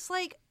 And it's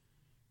like,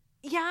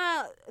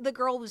 yeah, the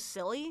girl was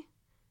silly,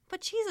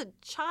 but she's a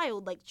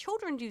child. Like,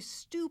 children do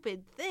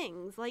stupid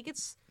things. Like,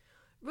 it's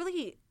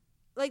really,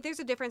 like, there's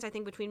a difference, I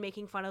think, between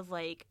making fun of,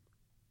 like,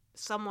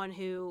 someone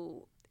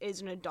who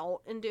is an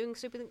adult and doing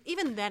stupid things.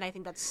 Even then, I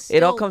think that's still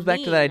it all comes back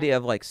mean. to that idea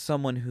of, like,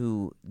 someone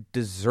who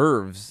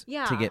deserves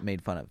Yeah. to get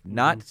made fun of.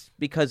 Not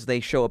because they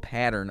show a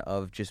pattern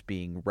of just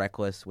being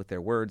reckless with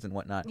their words and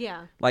whatnot.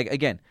 Yeah. Like,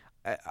 again,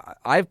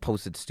 I've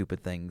posted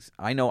stupid things.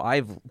 I know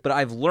but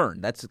I've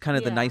learned. That's kind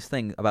of the nice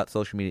thing about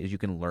social media, is you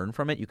can learn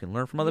from it. You can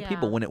learn from other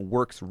people when it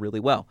works really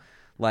well.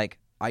 Like,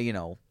 I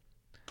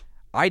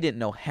didn't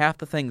know half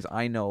the things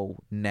I know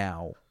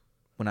now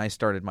when I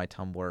started my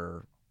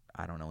Tumblr,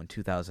 I don't know, in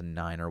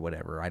 2009 or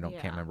whatever.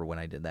 Can't remember when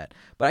I did that.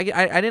 But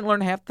I didn't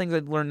learn half the things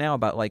I'd learned now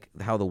about, like,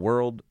 how the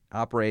world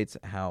operates,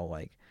 how,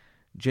 like,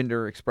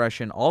 gender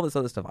expression, all this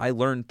other stuff. I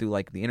learned through,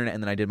 like, the internet,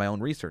 and then I did my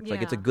own research.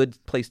 Like, it's a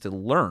good place to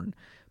learn.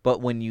 But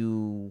when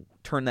you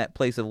turn that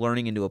place of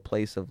learning into a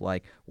place of,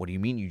 like, what do you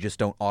mean you just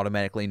don't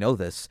automatically know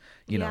this?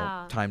 You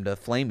know, time to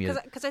flame you.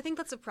 Because I think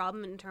that's a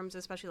problem in terms of,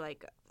 especially,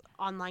 like,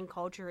 online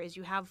culture, is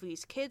you have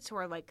these kids who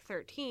are, like,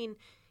 13,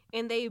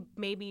 and they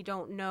maybe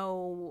don't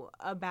know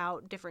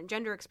about different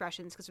gender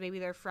expressions because maybe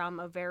they're from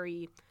a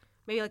very,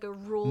 maybe, like, a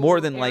rural More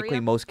than area. likely,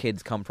 most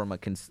kids come from I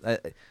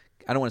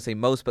don't want to say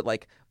most, but,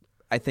 like,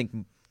 I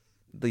think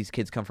these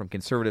kids come from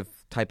conservative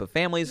type of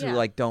families who,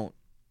 like, don't.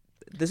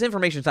 This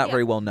information's not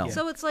very well known.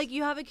 So it's like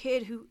you have a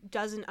kid who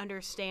doesn't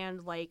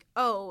understand, like,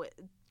 oh,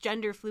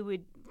 gender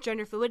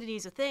fluidity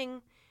is a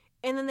thing,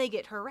 and then they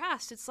get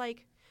harassed. It's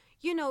like,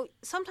 you know,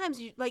 sometimes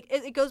you, like,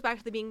 it goes back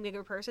to the being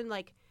bigger person.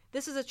 Like,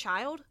 this is a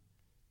child.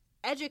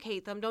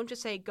 Educate them. Don't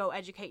just say, go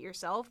educate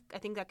yourself. I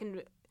think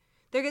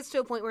there gets to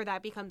a point where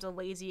that becomes a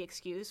lazy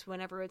excuse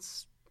whenever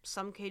it's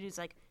some kid who's,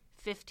 like,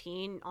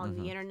 15 on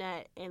the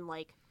internet and,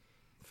 like,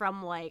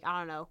 from, like, I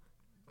don't know,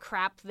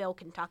 Crapville,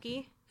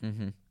 Kentucky.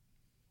 Mm-hmm.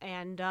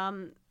 And,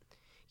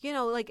 you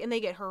know, like, and they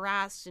get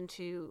harassed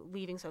into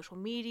leaving social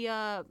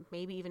media,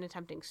 maybe even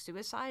attempting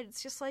suicide.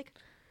 It's just like,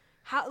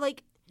 how,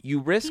 like,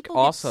 you risk people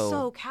also get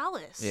so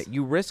callous. Yeah,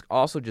 you risk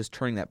also just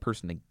turning that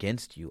person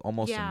against you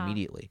almost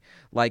immediately.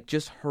 Like,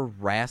 just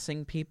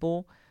harassing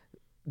people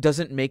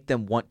doesn't make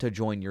them want to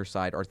join your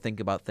side or think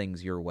about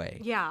things your way.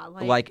 Yeah.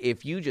 Like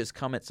if you just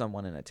come at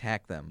someone and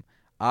attack them,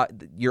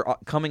 you're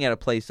coming at a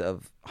place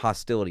of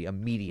hostility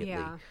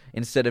immediately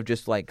instead of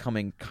just, like,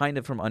 coming kind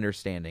of from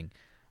understanding.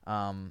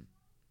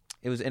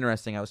 It was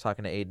interesting. I was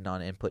talking to Aiden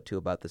on Input 2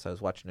 about this. I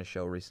was watching a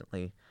show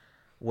recently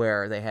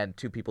where they had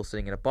two people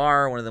sitting at a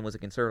bar. One of them was a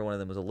conservative, one of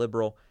them was a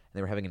liberal, and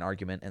they were having an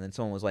argument. And then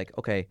someone was like,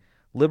 "Okay,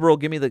 liberal,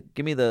 give me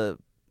the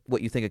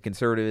what you think a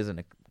conservative is, and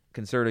a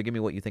conservative, give me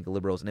what you think of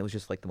liberals, and it was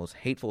just like the most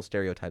hateful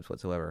stereotypes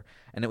whatsoever.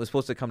 And it was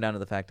supposed to come down to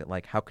the fact that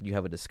like, how could you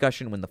have a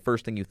discussion when the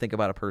first thing you think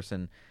about a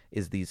person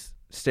is these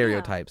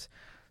stereotypes?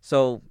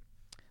 So,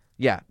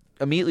 yeah,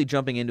 immediately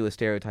jumping into a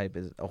stereotype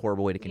is a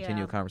horrible way to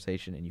continue a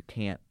conversation, and you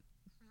can't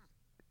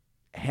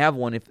have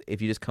one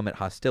if you just come at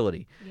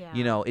hostility. Yeah.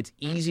 You know, it's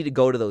easy to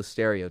go to those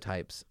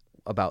stereotypes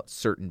about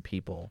certain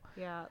people.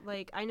 Yeah,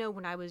 like I know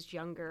when I was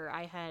younger,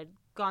 I had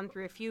gone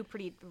through a few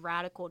pretty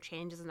radical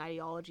changes in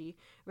ideology.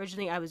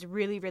 Originally, I was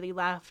really, really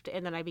left,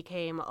 and then I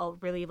became a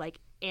really like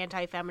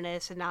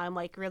anti-feminist, and now I'm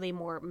like really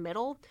more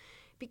middle,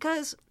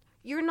 because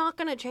you're not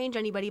going to change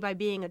anybody by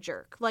being a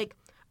jerk. Like,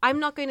 I'm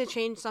not going to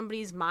change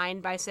somebody's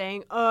mind by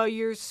saying, oh,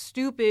 you're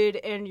stupid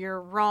and you're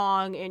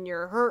wrong and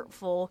you're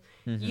hurtful.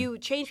 Mm-hmm. You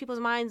change people's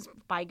minds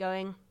by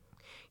going,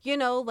 you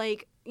know,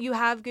 like, you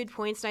have good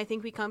points, and I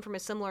think we come from a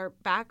similar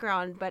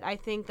background, but I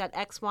think that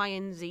X, Y,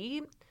 and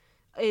Z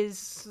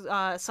is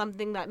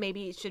something that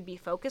maybe should be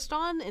focused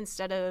on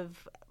instead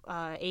of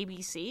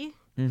ABC.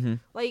 Mm-hmm.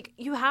 Like,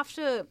 you have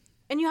to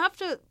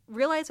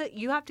realize that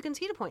you have to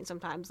concede a point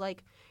sometimes.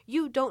 Like,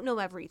 you don't know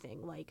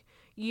everything. Like,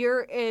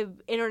 you're an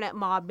internet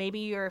mob. Maybe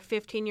you're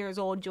 15 years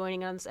old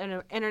joining an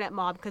internet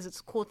mob because it's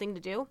a cool thing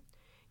to do.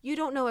 You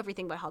don't know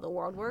everything about how the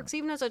world works.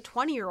 Even as a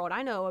 20-year-old,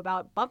 I know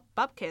about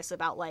Bupkis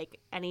about, like,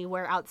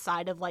 anywhere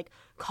outside of, like,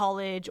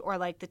 college or,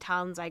 like, the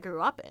towns I grew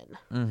up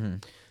in. Mm-hmm.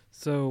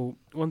 So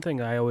one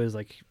thing I always,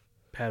 like,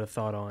 had a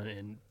thought on,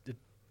 and it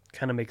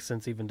kind of makes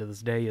sense even to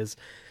this day, is,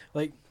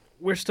 like,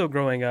 we're still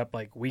growing up.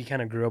 Like, we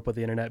kind of grew up with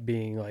the internet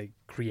being, like,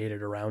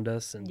 created around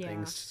us and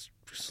things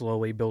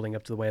slowly building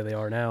up to the way they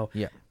are now.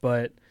 Yeah.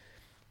 But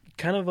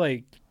kind of,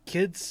 like,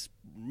 kids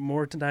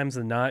more times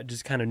than not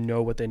just kind of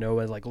know what they know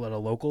at like at a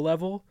local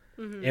level.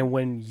 Mm-hmm. And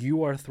when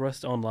you are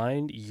thrust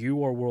online,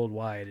 you are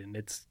worldwide, and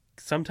it's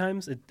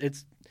sometimes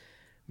it's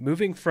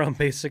moving from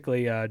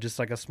basically just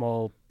like a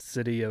small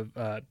city of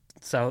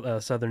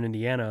southern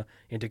Indiana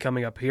into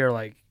coming up here.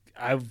 Like,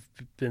 I've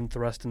been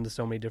thrust into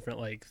so many different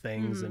like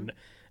things and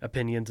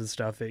opinions and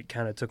stuff. It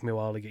kind of took me a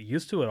while to get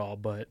used to it all,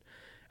 but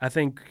I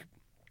think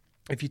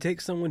if you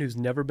take someone who's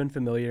never been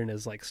familiar and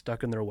is like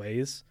stuck in their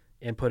ways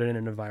and put it in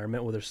an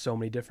environment where there's so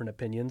many different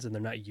opinions and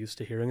they're not used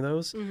to hearing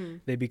those,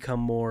 they become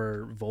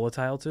more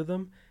volatile to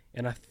them.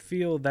 And I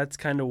feel that's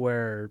kind of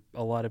where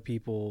a lot of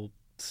people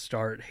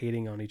start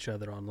hating on each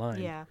other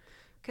online. Yeah,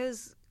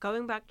 because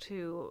going back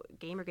to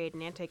Gamergate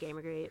and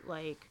anti-Gamergate,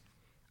 like,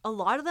 a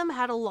lot of them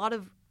had a lot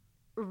of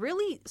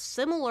really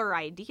similar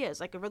ideas,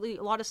 like a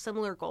lot of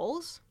similar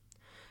goals,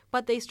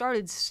 but they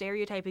started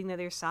stereotyping the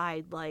other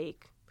side.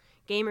 Like,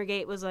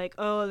 Gamergate was like,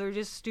 oh, they're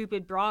just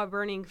stupid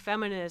bra-burning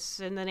feminists,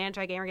 and then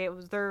anti-Gamergate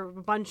was they're a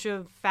bunch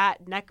of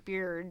fat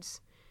neckbeards,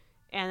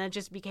 and it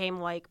just became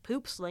like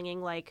poop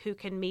slinging, like who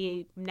can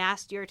be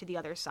nastier to the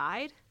other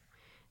side.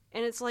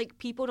 And it's like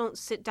people don't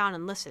sit down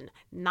and listen.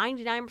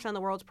 99% of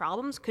the world's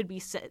problems could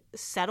be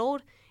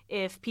settled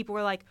if people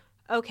were like,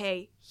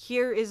 okay,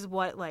 here is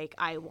what like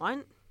I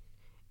want.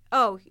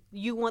 Oh,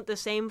 you want the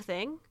same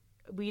thing?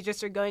 We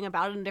just are going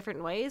about it in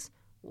different ways?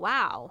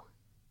 Wow.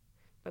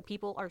 But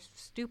people are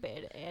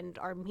stupid and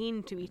are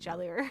mean to each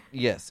other.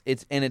 Yes,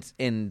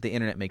 and the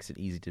internet makes it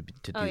easy to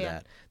do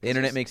that. The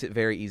internet makes it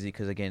very easy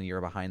because, again,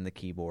 you're behind the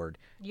keyboard.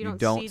 You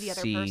don't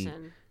see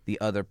the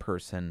other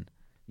person,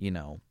 you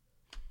know,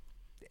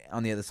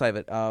 on the other side of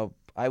it.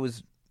 I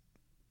was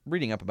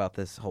reading up about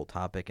this whole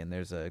topic, and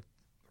there's a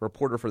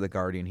reporter for The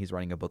Guardian. He's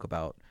writing a book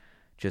about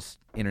just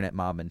internet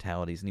mob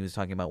mentalities, and he was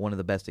talking about one of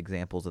the best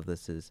examples of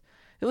this is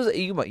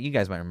you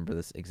guys might remember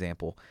this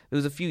example. It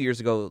was a few years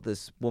ago.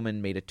 This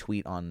woman made a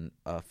tweet on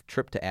a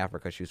trip to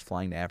Africa. She was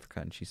flying to Africa,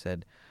 and she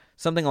said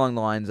something along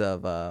the lines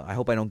of, I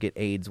hope I don't get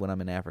AIDS when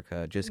I'm in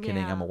Africa. Just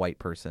kidding, I'm a white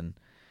person.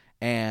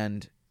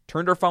 And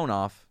turned her phone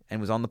off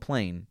and was on the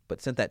plane,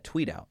 but sent that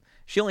tweet out.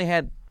 She only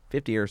had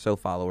 50 or so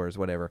followers,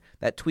 whatever.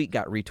 That tweet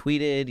got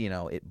retweeted, you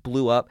know, it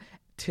blew up,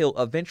 till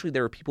eventually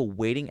there were people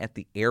waiting at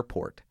the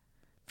airport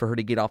for her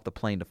to get off the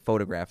plane to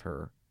photograph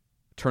her,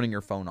 turning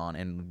her phone on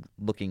and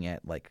looking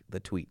at, like, the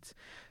tweets.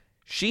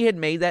 She had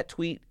made that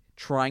tweet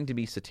trying to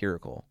be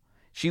satirical.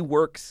 She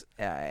works,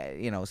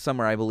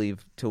 somewhere, I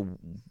believe, to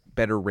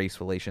better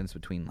race relations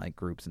between, like,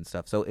 groups and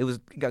stuff. So it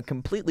was a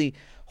completely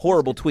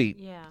horrible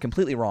tweet,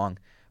 completely wrong,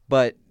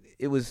 but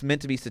it was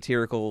meant to be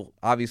satirical.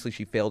 Obviously,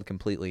 she failed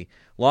completely.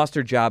 Lost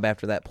her job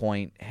after that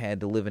point, had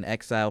to live in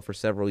exile for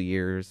several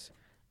years.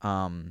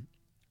 And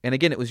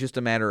again, it was just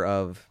a matter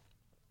of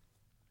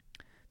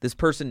this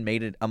person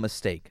made a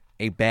mistake,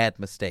 a bad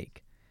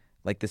mistake.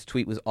 Like, this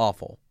tweet was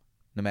awful,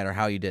 no matter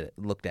how you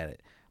looked at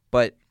it.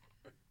 But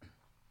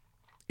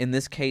in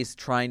this case,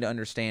 trying to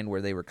understand where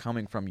they were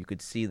coming from, you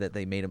could see that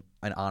they made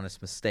an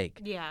honest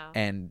mistake. Yeah.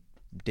 And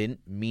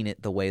didn't mean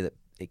it the way that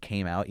it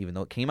came out, even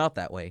though it came out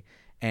that way.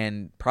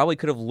 And probably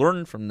could have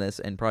learned from this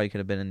and probably could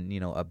have been,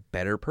 a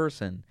better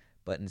person.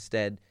 But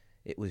instead,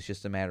 it was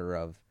just a matter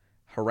of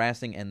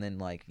harassing and then,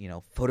 like,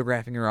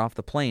 photographing her off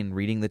the plane,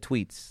 reading the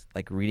tweets,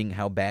 like reading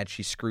how bad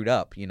she screwed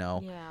up, Yeah.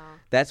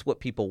 That's what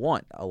people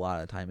want a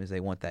lot of the time, is they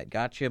want that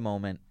gotcha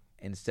moment,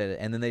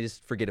 and then they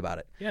just forget about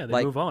it. Yeah,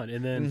 they move on.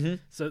 And then,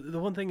 so the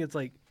one thing is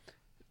like,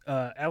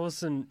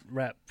 Allison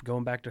Rapp,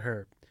 going back to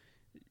her,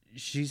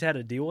 she's had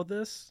to deal with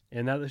this,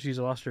 and now that she's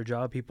lost her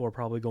job, people are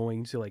probably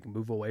going to like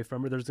move away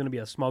from her. There's going to be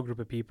a small group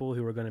of people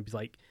who are going to be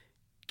like,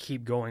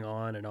 keep going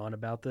on and on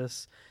about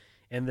this.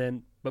 And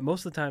then, but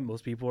most of the time,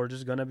 most people are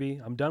just going to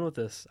be, I'm done with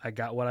this. I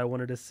got what I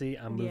wanted to see.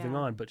 I'm moving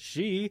on. But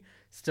she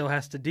still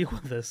has to deal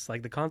with this,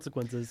 like the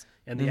consequences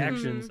and the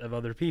actions of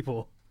other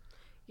people.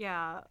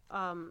 Yeah.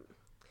 And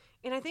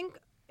I think,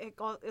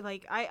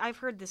 I've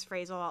heard this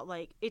phrase a lot,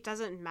 like, it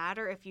doesn't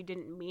matter if you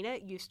didn't mean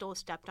it, you still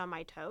stepped on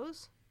my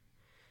toes.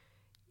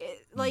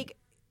 Like,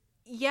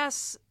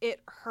 yes,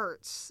 it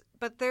hurts,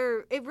 but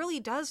it really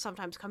does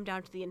sometimes come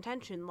down to the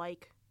intention.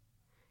 Like,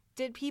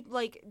 did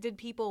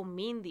people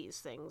mean these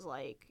things?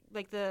 Like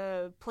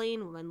the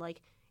plain woman, like,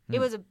 it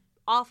was an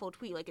awful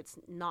tweet. Like, it's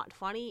not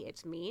funny,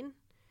 it's mean,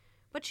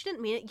 but she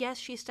didn't mean it. Yes,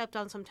 she stepped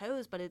on some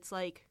toes, but it's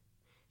like,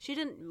 she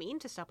didn't mean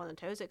to step on the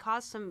toes. It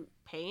caused some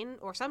pain,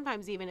 or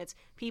sometimes even it's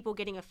people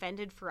getting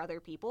offended for other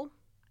people.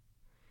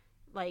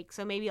 Like,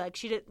 so maybe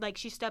like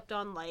she stepped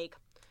on like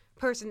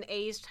person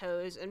A's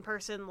toes, and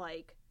person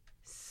like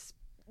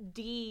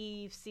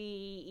D, C,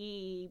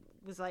 E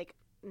was like,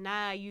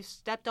 nah, you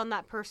stepped on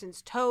that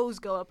person's toes,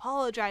 go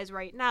apologize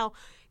right now.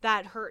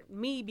 That hurt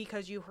me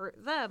because you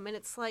hurt them. And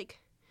it's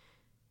like,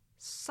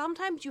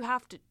 sometimes you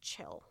have to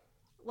chill.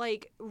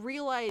 Like,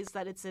 realize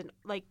that it's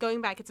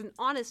going back, it's an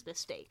honest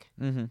mistake.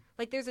 Mm-hmm.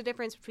 Like, there's a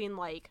difference between,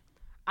 like,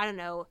 I don't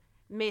know,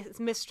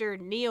 Mr.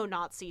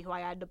 Neo-Nazi, who I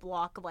had to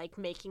block, like,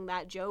 making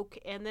that joke,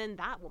 and then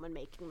that woman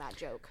making that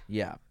joke.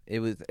 Yeah,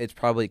 it's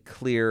probably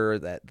clear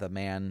that the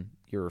man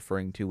you're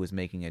referring to was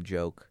making a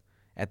joke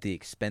at the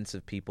expense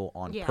of people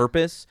on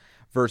purpose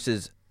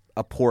versus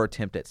a poor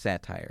attempt at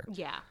satire.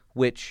 Yeah.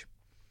 Which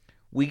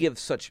we give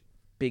such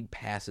big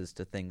passes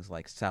to things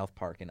like South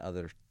Park and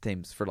other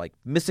things for like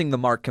missing the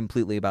mark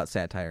completely about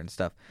satire and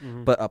stuff.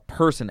 Mm-hmm. But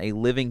a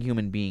living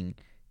human being,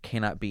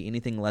 cannot be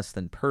anything less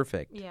than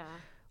perfect. Yeah.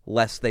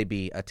 Lest they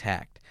be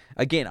attacked.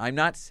 Again, I'm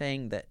not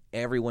saying that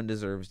everyone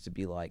deserves to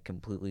be like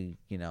completely,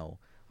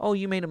 oh,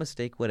 you made a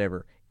mistake,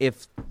 whatever.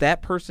 If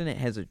that person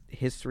has a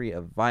history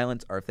of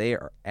violence, or if they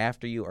are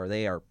after you, or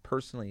they are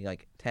personally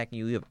like attacking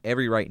you, you have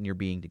every right in your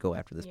being to go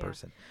after this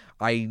person.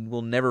 I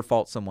will never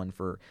fault someone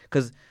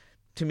because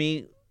to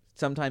me,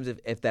 sometimes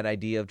if that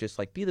idea of just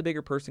like be the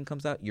bigger person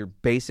comes out, you're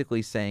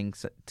basically saying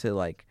to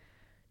like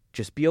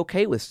just be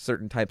okay with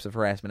certain types of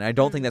harassment. And I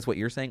don't think that's what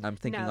you're saying. I'm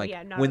thinking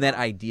when that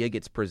idea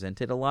gets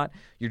presented a lot,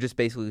 you're just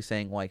basically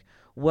saying like,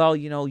 well,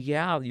 your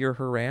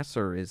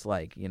harasser is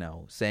like,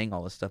 saying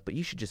all this stuff, but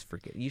you should just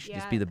forget. You should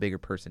just be the bigger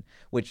person,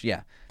 which,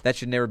 that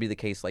should never be the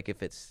case. Like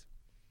if it's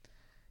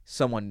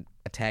someone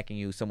attacking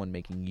you, someone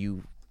making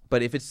you,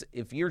 but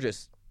if you're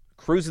just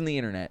cruising the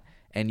internet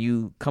and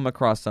you come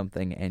across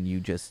something and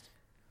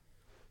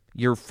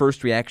your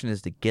first reaction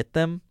is to get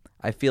them,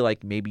 I feel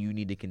like maybe you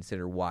need to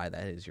consider why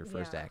that is your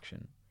first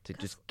action, to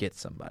just get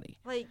somebody.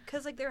 Like,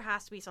 because like there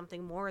has to be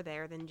something more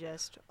there than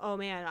just, oh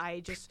man, I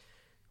just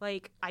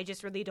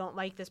really don't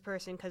like this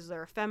person because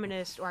they're a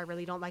feminist, or I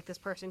really don't like this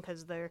person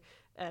because they're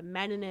a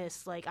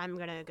meninist. Like, I'm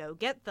gonna go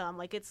get them.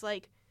 Like, it's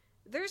like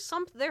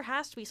there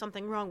has to be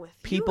something wrong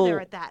with people you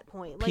there at that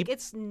point. Like,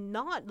 it's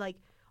not like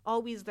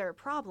always their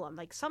problem.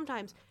 Like,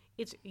 sometimes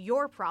it's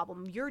your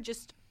problem. You're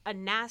just a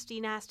nasty,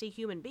 nasty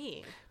human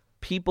being.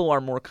 People are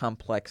more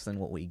complex than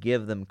what we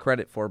give them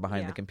credit for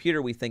behind the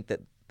computer. We think that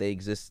they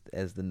exist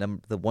as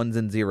the ones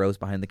and zeros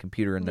behind the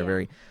computer, and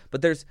they're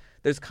but there's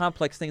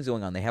complex things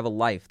going on. They have a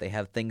life. They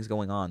have things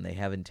going on. They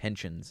have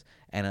intentions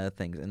and other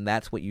things, and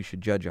that's what you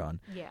should judge on.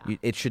 Yeah.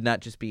 It should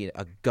not just be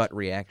a gut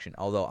reaction.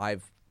 Although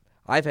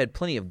I've had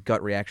plenty of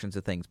gut reactions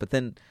to things, but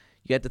then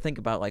you have to think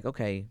about like,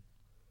 okay,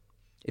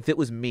 if it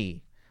was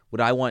me,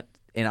 would I want?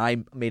 And I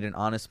made an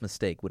honest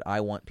mistake, would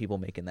I want people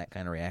making that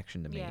kind of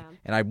reaction to me? Yeah.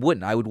 And I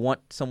wouldn't. I would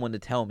want someone to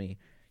tell me,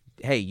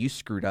 hey, you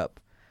screwed up.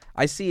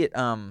 I see it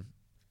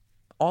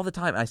all the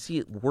time. I see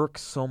it work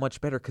so much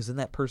better because then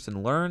that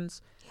person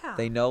learns. Yeah.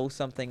 They know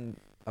something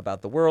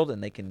about the world,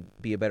 and they can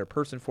be a better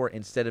person for it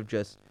instead of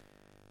just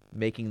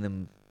making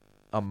them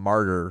a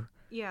martyr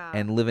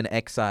and live in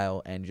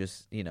exile and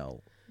just,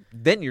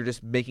 then you're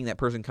just making that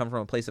person come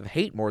from a place of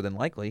hate more than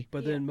likely.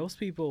 But then most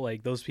people,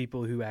 like those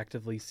people who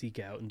actively seek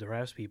out and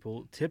harass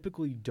people,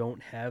 typically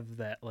don't have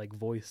that like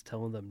voice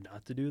telling them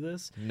not to do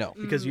this. No.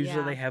 Because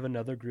usually they have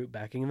another group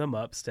backing them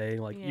up,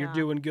 saying like, you're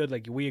doing good,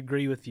 like we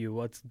agree with you,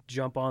 let's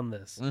jump on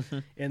this. Mm-hmm.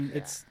 And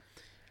it's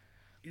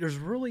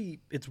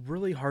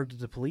really hard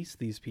to police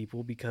these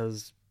people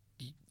because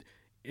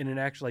in an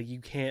actual, like, you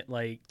can't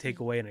like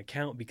take away an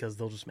account because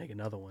they'll just make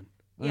another one.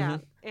 Yeah,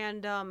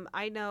 and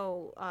I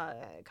know,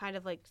 kind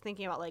of like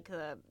thinking about like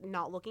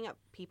not looking at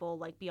people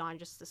like beyond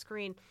just the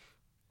screen.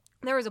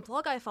 There was a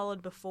blog I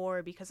followed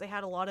before because they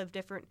had a lot of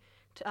different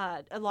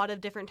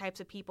types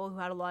of people who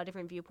had a lot of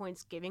different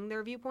viewpoints, giving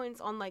their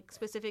viewpoints on like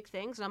specific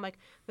things, and I'm like,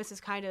 this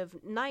is kind of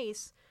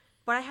nice,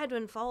 but I had to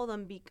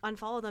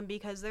unfollow them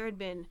because there had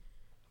been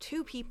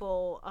two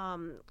people.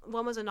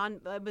 One was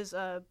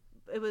a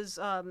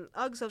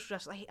UGG Social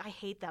Justice. I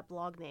hate that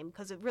blog name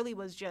because it really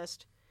was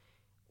just,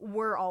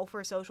 we're all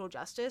for social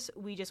justice.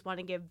 We just want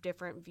to give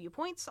different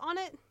viewpoints on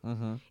it.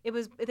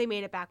 They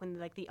made it back when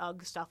like the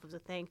UGG stuff was a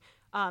thing.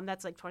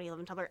 That's like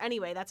 2011 Tumblr.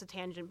 Anyway, that's a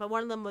tangent. But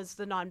one of them was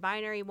the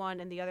non-binary one,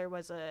 and the other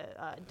was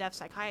a deaf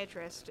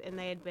psychiatrist, and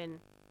they had been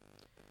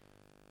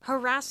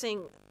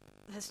harassing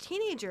this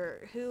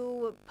teenager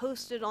who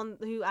posted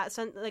who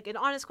sent like an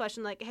honest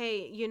question, like,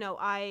 hey,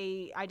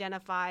 I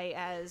identify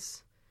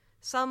as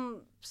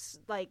some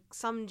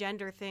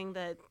gender thing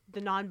that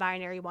the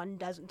non-binary one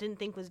didn't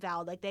think was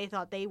valid. Like, they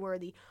thought they were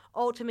the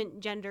ultimate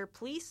gender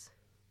police,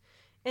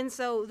 and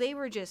so they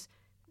were just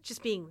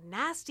being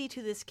nasty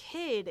to this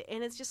kid.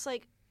 And it's just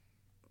like,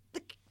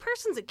 the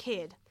person's a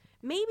kid.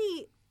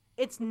 Maybe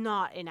it's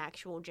not an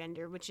actual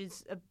gender, which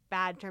is a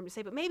bad term to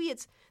say, but maybe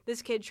it's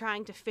this kid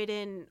trying to fit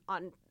in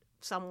on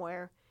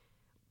somewhere.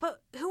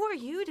 But who are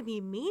you to be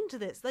mean to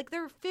this? Like,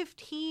 they're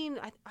 15.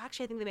 I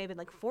think they may have been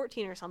like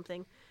 14 or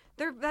something.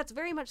 That's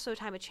very much so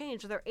time of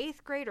change. They're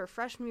 8th grade or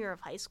freshman year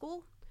of high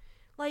school.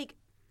 Like,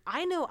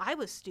 I know I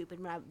was stupid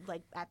when I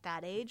like at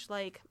that age.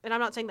 Like, and I'm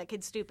not saying that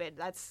kid's stupid.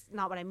 That's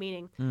not what I'm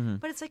meaning.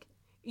 But it's like,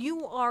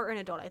 you are an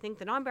adult. I think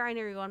the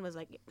non-binary one was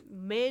like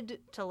mid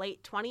to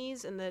late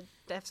 20s, and the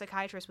deaf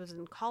psychiatrist was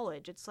in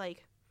college. It's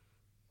like,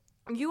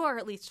 you are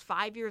at least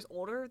 5 years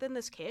older than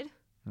this kid.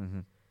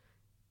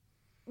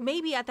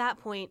 Maybe at that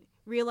point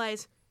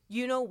realize,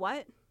 you know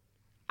what?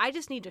 I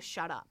just need to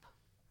shut up.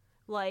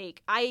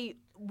 Like, I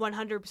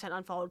 100%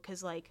 unfollowed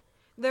because, like,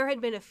 there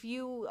had been a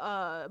few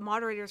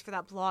moderators for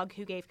that blog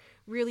who gave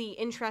really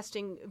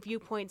interesting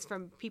viewpoints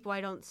from people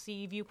I don't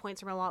see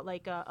viewpoints from a lot,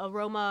 like a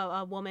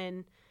Roma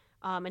woman,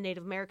 a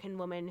Native American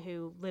woman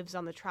who lives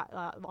on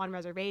on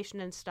reservation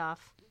and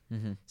stuff.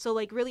 So,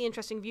 like, really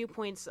interesting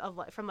viewpoints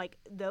from like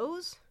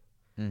those.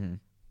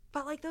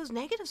 But like, those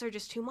negatives are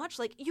just too much.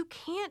 Like, you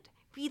can't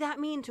be that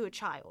mean to a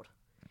child,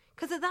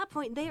 because at that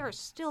point they are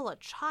still a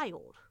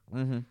child.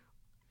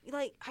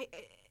 Like,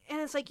 and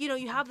it's like,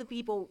 you have the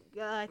people,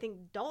 I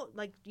think Dalton,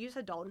 like you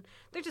said, Dalton,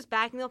 they're just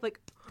backing up like,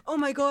 oh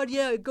my god,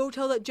 yeah, go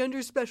tell that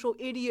gender special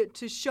idiot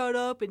to shut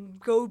up and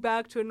go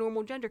back to a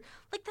normal gender.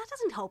 Like, that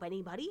doesn't help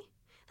anybody.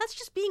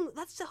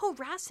 That's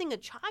harassing a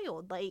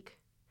child, like.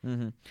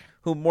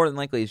 Who more than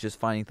likely is just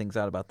finding things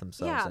out about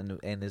themselves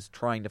and is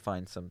trying to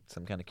find some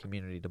kind of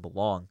community to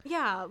belong.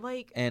 Yeah,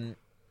 like. And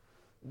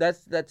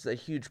that's a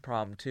huge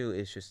problem too.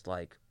 Is just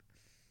like,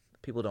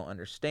 people don't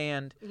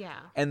understand. Yeah.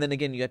 And then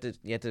again, you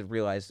have to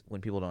realize,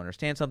 when people don't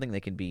understand something, they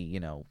can be,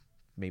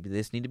 maybe they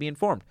just need to be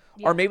informed,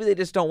 or maybe they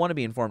just don't want to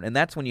be informed. And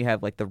that's when you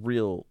have like the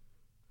real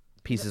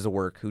pieces of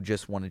work who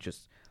just want to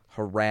just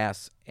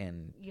harass.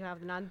 And you have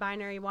the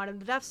non-binary one and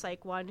the deaf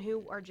psych one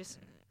who are just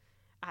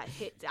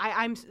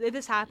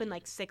this happened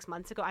like 6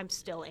 months ago. I'm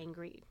still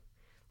angry.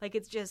 Like,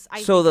 it's just,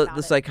 so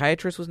the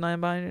psychiatrist was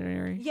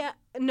non-binary? Yeah.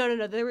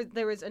 No.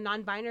 There was a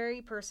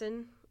non-binary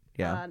person.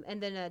 Yeah.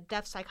 And then a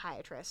deaf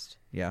psychiatrist.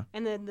 Yeah.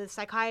 And then the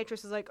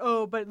psychiatrist is like,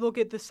 oh, but look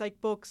at the psych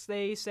books.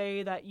 They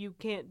say that you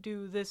can't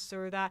do this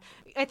or that.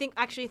 I think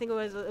it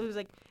was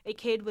like a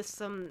kid with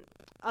some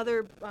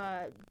other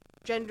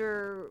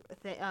gender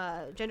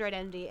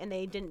identity, and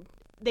they didn't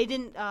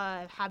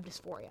have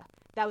dysphoria.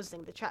 That was the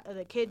thing.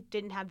 The kid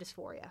didn't have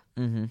dysphoria.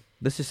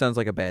 This just sounds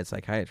like a bad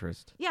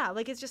psychiatrist. Yeah,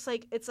 like, it's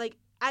like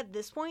at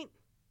this point,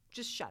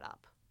 just shut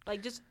up.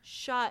 Like, just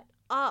shut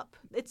up.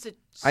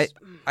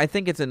 I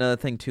think it's another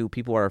thing too.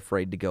 People are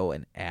afraid to go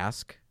and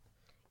ask.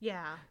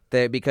 Yeah.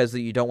 Because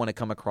you don't want to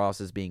come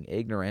across as being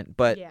ignorant.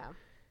 But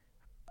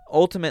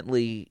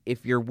ultimately,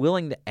 if you're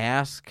willing to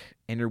ask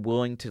and you're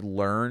willing to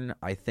learn,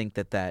 I think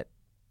that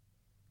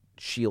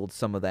shields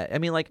some of that. I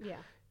mean, like,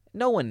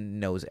 no one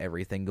knows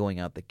everything going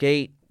out the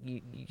gate.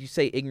 You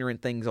say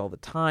ignorant things all the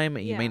time,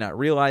 and you may not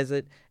realize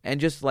it. And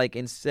just like,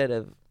 instead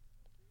of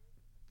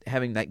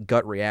having that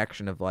gut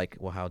reaction of like,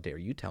 well, how dare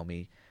you tell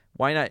me?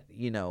 Why not,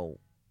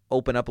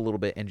 open up a little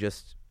bit and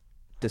just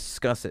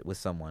discuss it with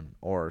someone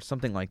or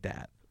something like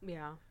that?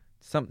 Yeah.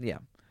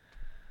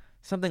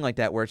 Something like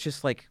that, where it's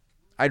just like,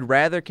 I'd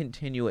rather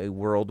continue a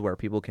world where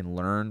people can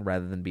learn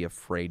rather than be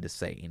afraid to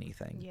say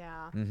anything.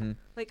 Yeah.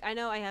 Like, I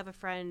know I have a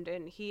friend,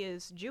 and he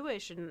is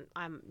Jewish, and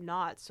I'm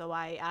not, so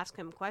I ask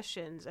him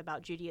questions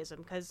about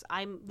Judaism because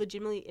I'm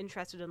legitimately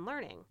interested in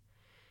learning.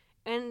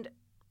 And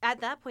at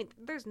that point,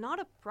 there's not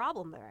a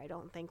problem there, I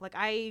don't think. Like,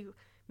 I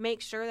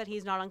make sure that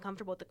he's not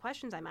uncomfortable with the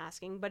questions I'm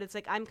asking, but it's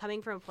like, I'm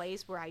coming from a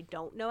place where I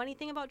don't know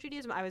anything about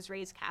Judaism. I was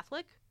raised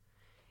Catholic,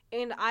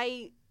 and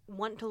I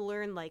want to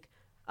learn, like,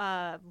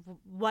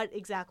 what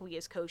exactly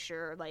is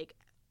kosher, like,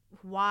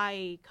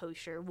 why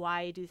kosher,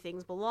 why do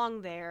things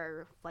belong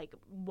there, like,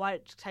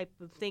 what type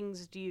of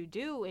things do you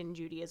do in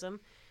Judaism?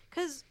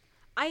 Because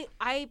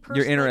I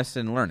personally, you're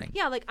interested in learning.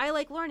 Yeah, like, I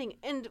like learning,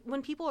 and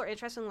when people are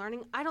interested in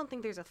learning, I don't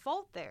think there's a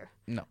fault there.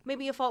 No.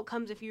 Maybe a fault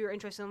comes if you're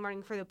interested in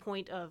learning for the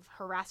point of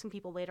harassing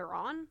people later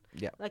on.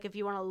 Yeah. Like, if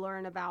you want to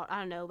learn about, I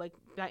don't know, like,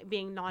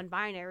 being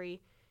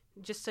non-binary,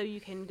 just so you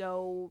can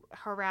go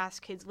harass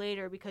kids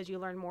later because you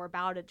learn more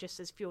about it, just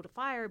as fuel to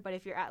fire. But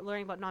if you're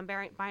learning about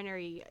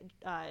non-binary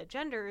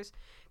genders,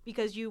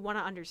 because you want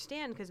to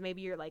understand, because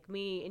maybe you're like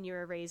me and you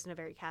were raised in a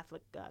very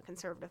Catholic,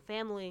 conservative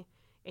family,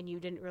 and you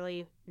didn't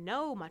really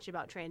know much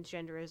about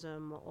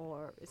transgenderism,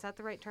 or is that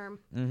the right term?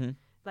 Mm-hmm.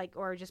 Like,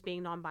 or just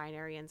being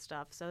non-binary and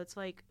stuff. So it's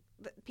like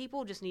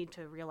people just need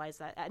to realize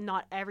that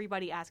not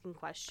everybody asking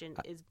question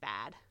is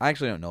bad. I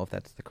actually don't know if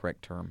that's the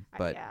correct term,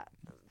 but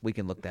we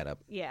can look that up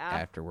Yeah.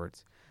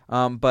 afterwards.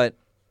 But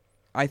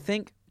I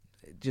think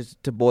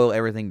just to boil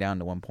everything down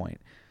to one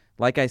point,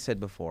 like I said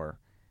before,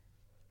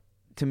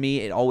 to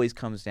me it always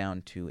comes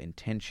down to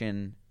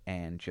intention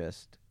and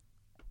just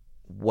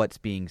what's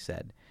being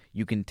said.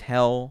 You can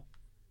tell,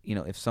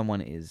 if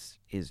someone is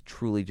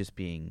truly just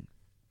being,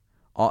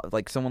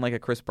 like someone like a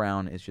Chris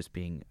Brown is just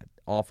being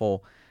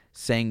awful,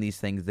 saying these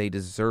things. They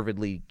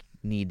deservedly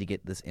need to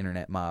get this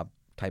internet mob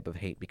type of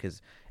hate,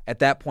 because at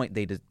that point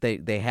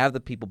they have the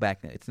people back.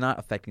 It's not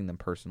affecting them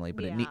personally,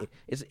 but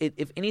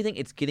if anything,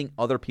 it's getting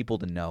other people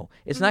to know.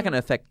 It's not going to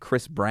affect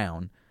Chris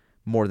Brown.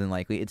 More than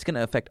likely, it's going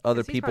to affect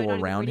other people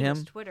around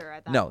him.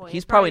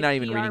 He's probably not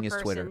even reading his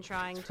Twitter.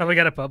 He's probably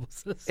got a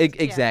publicist.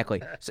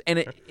 Exactly. So, and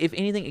if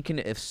anything, it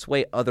can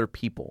sway other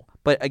people.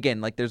 But again,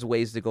 like there's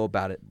ways to go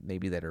about it,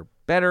 maybe that are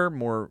better,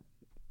 more.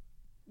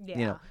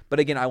 But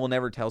again, I will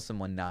never tell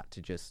someone not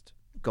to just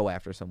go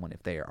after someone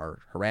if they are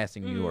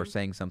harassing you or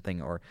saying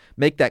something, or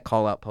make that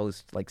call out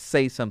post. Like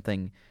say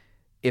something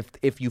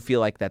if you feel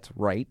like that's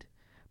right.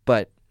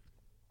 But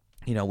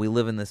we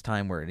live in this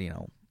time where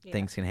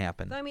things can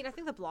happen. I mean, I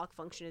think the block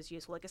function is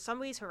useful. Like, if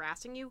somebody's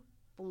harassing you,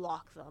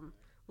 block them.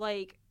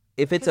 Like,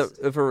 if it's a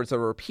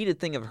repeated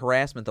thing of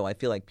harassment, though, I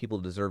feel like people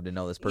deserve to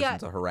know this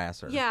person's a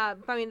harasser. Yeah,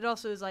 but I mean, it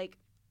also is like,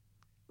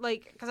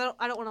 because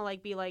I don't want to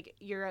like be like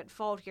you're at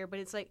fault here, but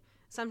it's like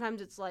sometimes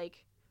it's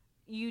like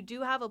you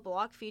do have a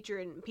block feature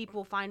and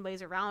people find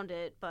ways around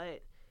it,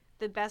 but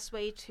the best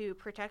way to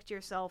protect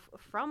yourself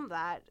from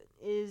that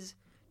is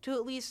to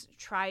at least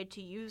try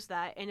to use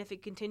that, and if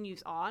it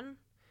continues on,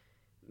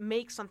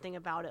 make something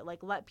about it.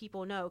 Like, let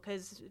people know,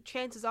 because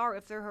chances are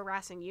if they're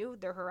harassing you,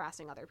 they're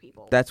harassing other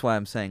people. That's why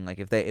I'm saying, like,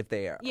 if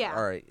they are,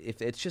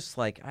 if it's just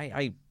like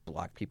I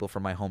block people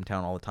from my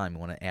hometown all the time who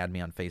want to add me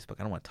on Facebook.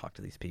 I don't want to talk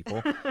to these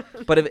people.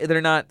 But if they're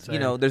not,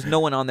 there's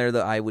no one on there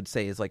that I would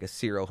say is like a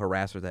serial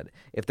harasser. That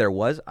if there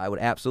was, I would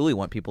absolutely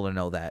want people to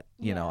know that.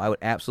 I would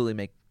absolutely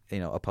make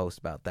a post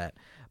about that.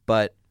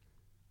 But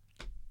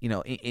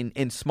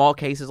in small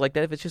cases like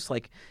that, if it's just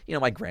like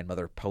my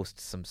grandmother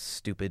posts some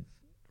stupid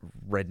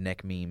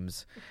redneck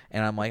memes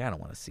and I'm like, I don't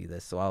want to see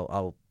this, so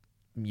I'll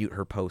mute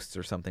her posts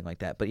or something like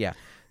that. But yeah,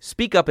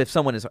 speak up if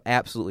someone is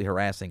absolutely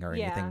harassing or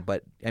anything.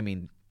 But I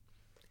mean,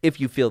 if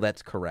you feel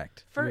that's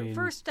correct.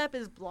 First step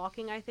is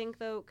blocking, I think,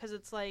 though, because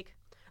it's like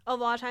a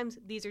lot of times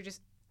these are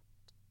just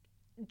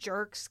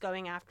jerks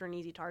going after an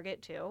easy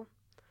target too.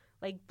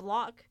 Like,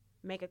 block,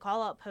 make a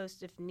call out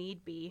post if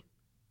need be.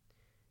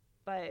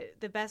 But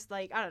the best,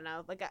 like, I don't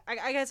know, like,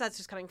 I guess that's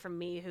just coming from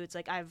me, who it's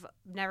like, I've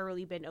never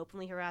really been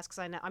openly harassed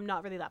because I'm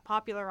not really that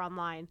popular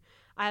online.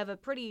 I have a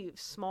pretty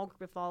small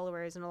group of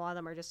followers, and a lot of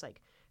them are just, like,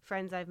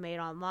 friends I've made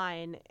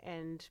online,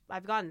 and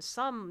I've gotten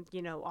some,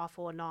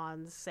 awful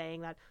anons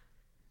saying that,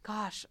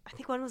 gosh, I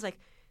think one was like,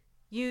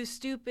 you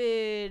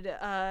stupid,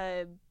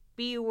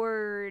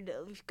 B-word,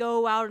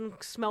 go out and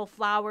smell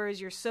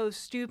flowers, you're so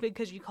stupid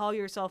because you call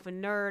yourself a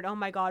nerd, oh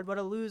my god, what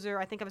a loser,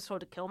 I think I was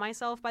told to kill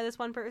myself by this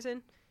one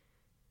person.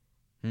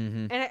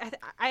 Mm-hmm. And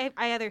I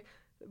either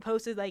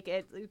posted like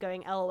it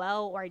going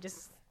LOL, or I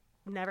just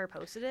never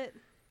posted it.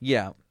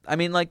 Yeah, I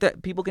mean, like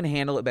that. People can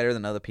handle it better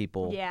than other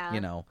people. Yeah,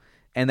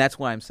 and that's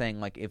why I'm saying,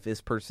 like, if this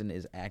person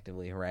is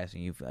actively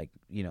harassing you, like,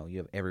 you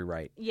have every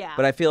right. Yeah.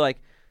 But I feel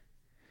like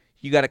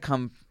you got to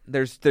come.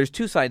 There's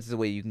two sides to the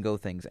way you can go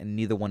things, and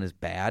neither one is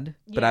bad.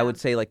 Yeah. But I would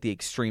say like the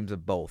extremes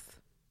of both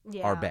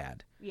are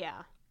bad.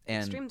 Yeah.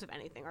 And extremes of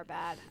anything are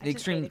bad. I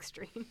just hate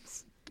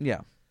extremes. Yeah.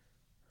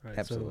 Right,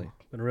 absolutely. So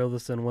I'm going to reel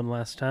this in one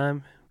last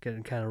time,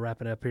 kind of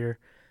wrap it up here.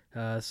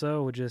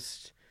 So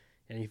just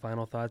any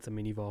final thoughts? I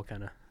mean, you've all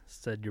kind of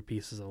said your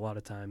pieces a lot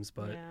of times,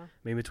 but I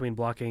mean, between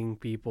blocking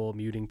people,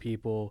 muting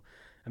people,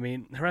 I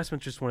mean,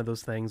 harassment's just one of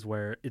those things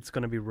where it's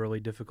going to be really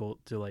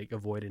difficult to like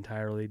avoid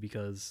entirely,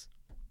 because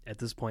at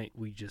this point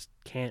we just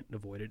can't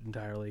avoid it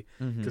entirely,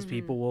 because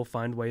people will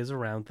find ways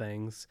around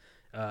things.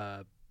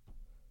 They'll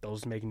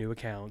just make new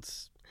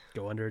accounts,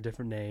 go under a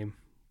different name,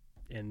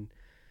 and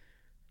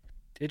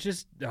it's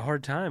just a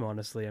hard time,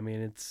 honestly. I mean,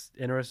 it's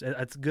interesting.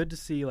 It's good to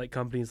see like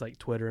companies like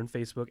Twitter and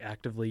Facebook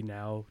actively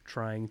now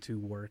trying to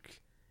work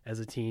as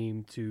a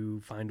team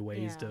to find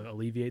ways to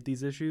alleviate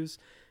these issues,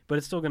 but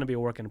it's still going to be a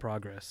work in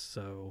progress.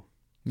 So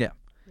yeah.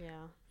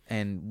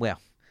 And well,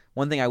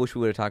 one thing I wish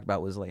we would have talked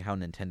about was like how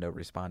Nintendo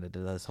responded to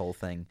this whole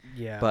thing.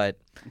 Yeah. But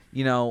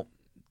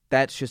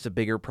that's just a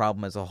bigger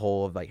problem as a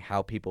whole of like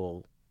how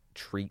people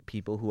treat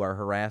people who are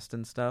harassed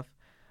and stuff.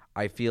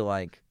 I feel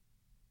like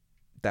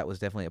that was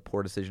definitely a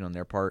poor decision on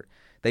their part.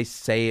 They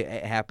say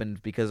it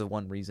happened because of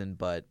one reason,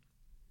 but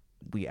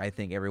I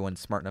think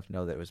everyone's smart enough to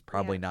know that it was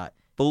probably not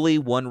fully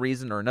one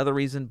reason or another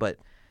reason, but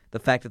the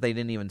fact that they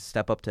didn't even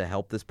step up to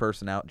help this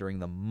person out during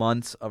the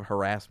months of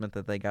harassment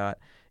that they got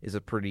is a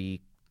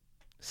pretty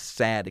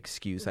sad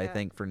excuse, I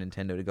think, for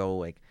Nintendo to go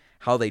like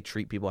how they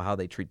treat people, how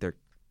they treat their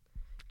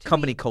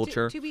company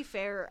culture. To be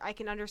fair, I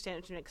can understand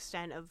it to an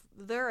extent of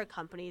they're a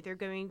company. They're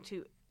going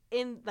to,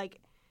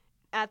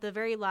 at the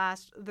very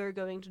last, they're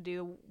going to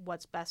do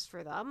what's best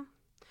for them,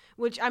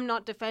 which I'm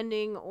not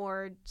defending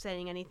or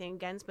saying anything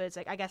against, but it's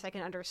like, I guess I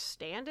can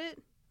understand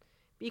it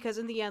because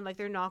in the end, like,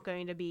 they're not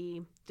going to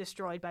be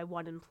destroyed by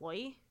one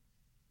employee.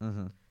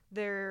 Mm-hmm.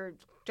 They're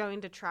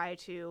going to try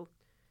to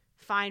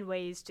find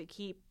ways to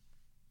keep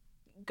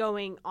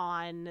going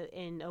on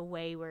in a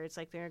way where it's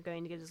like they're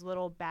going to get as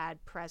little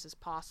bad press as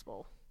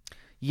possible.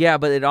 Yeah,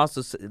 but it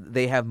also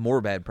they have more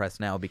bad press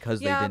now because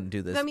they didn't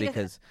do this. I mean,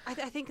 because I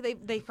think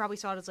they probably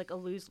saw it as like a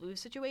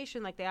lose-lose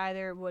situation. Like they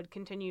either would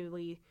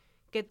continually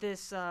get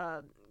this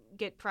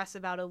get press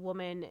about a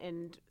woman,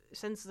 and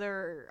since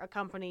they're a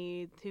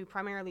company who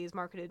primarily is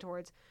marketed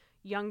towards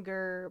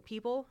younger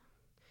people,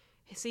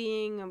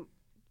 seeing a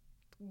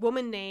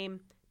woman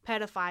name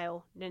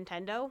pedophile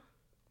Nintendo,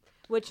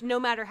 which no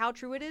matter how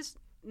true it is,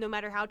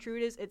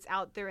 it's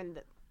out there in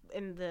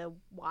the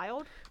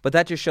wild. But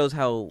that just shows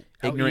how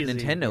ignorant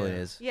Nintendo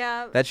is.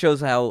 Yeah. That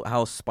shows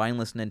how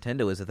spineless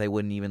Nintendo is that they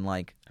wouldn't even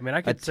like. I mean,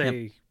 I could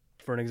say,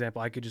 for an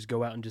example, I could just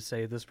go out and just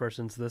say this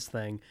person's this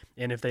thing,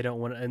 and if they don't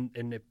want to,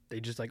 and if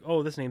they just like,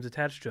 oh, this name's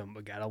attached to them,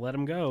 we gotta let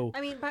them go.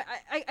 I mean, but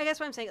I guess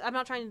what I'm saying, I'm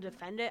not trying to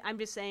defend it. I'm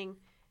just saying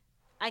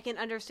I can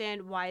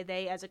understand why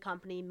they, as a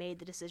company, made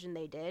the decision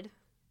they did.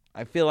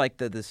 I feel like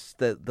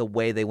the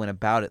way they went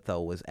about it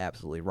though was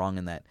absolutely wrong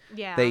in that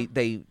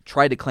they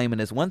tried to claim it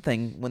as one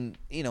thing when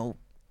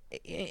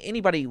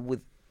anybody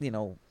with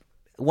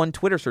one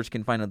Twitter search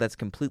can find out that's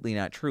completely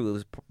not true. It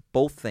was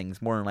both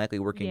things more than likely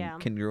working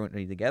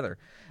congruently together,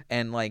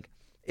 and like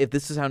if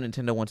this is how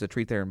Nintendo wants to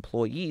treat their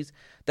employees,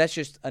 that's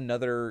just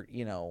another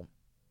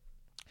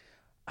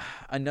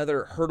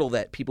hurdle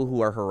that people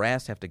who are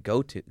harassed have to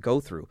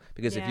go through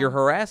because if you're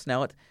harassed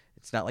now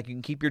it's not like you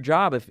can keep your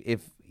job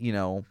if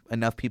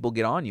enough people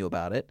get on you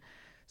about it.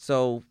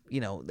 So,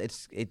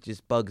 it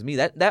just bugs me.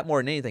 That more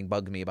than anything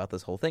bugged me about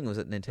this whole thing was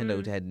that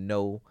Nintendo had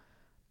no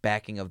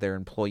backing of their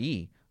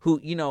employee who,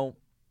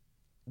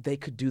 they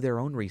could do their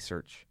own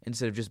research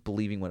instead of just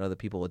believing what other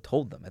people had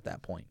told them at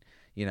that point,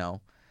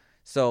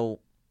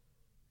 So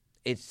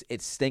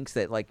it stinks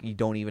that like you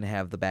don't even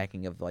have the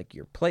backing of like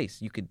your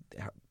place.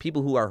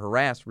 People who are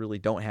harassed really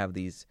don't have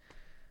these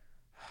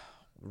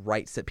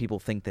rights that people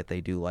think that they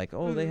do, like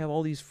they have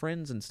all these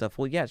friends and stuff.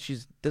 Well, yeah, she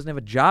doesn't have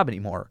a job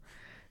anymore.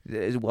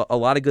 A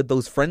lot of good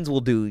those friends will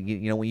do,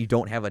 when you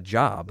don't have a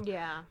job,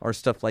 or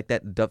stuff like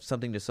that,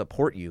 something to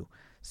support you.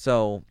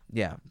 So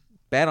yeah,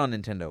 bad on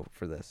Nintendo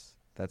for this.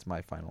 That's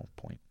my final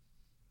point.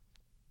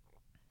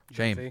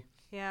 Shame.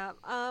 Yeah,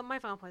 my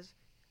final point is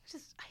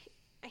just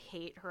I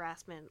hate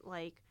harassment.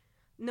 Like,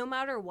 no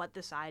matter what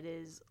the side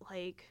is,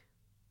 like,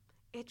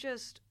 it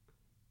just.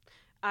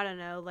 I don't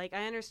know, like,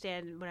 I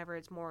understand whenever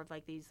it's more of,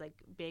 like, these, like,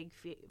 big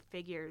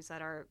figures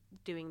that are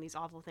doing these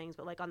awful things,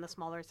 but, like, on the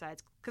smaller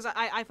sides, because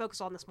I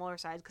focus on the smaller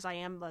sides, because I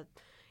am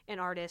an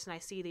artist, and I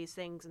see these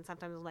things, and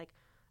sometimes I'm like,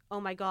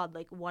 oh my god,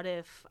 like, what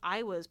if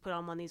I was put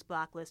on one of these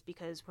blacklists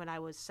because when I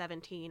was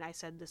 17, I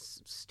said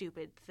this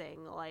stupid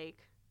thing, like,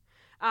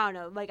 I don't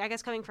know, like, I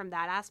guess coming from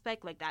that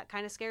aspect, like, that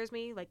kind of scares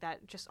me, like,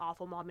 that just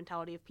awful mob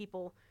mentality of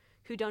people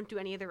who don't do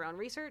any of their own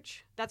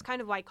research. That's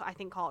kind of why I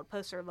think Call It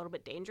Posts are a little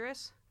bit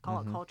dangerous.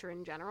 Call It Culture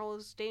in general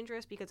is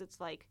dangerous because it's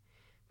like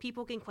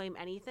people can claim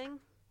anything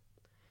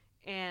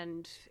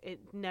and it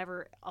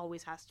doesn't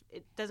always have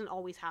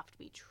to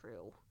be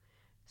true.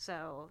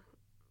 So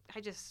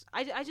I just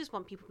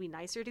want people to be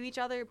nicer to each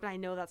other, but I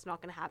know that's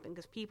not going to happen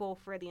because people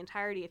for the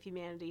entirety of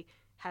humanity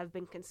have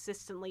been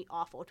consistently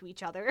awful to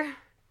each other.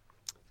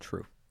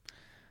 True.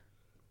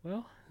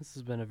 Well, this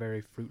has been a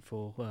very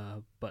fruitful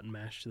button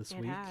mash this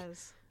week. It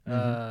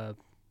has.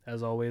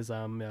 As always,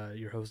 I'm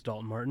your host,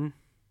 Dalton Martin.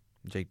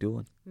 Jake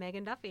Doolin.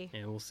 Megan Duffy.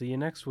 And we'll see you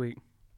next week.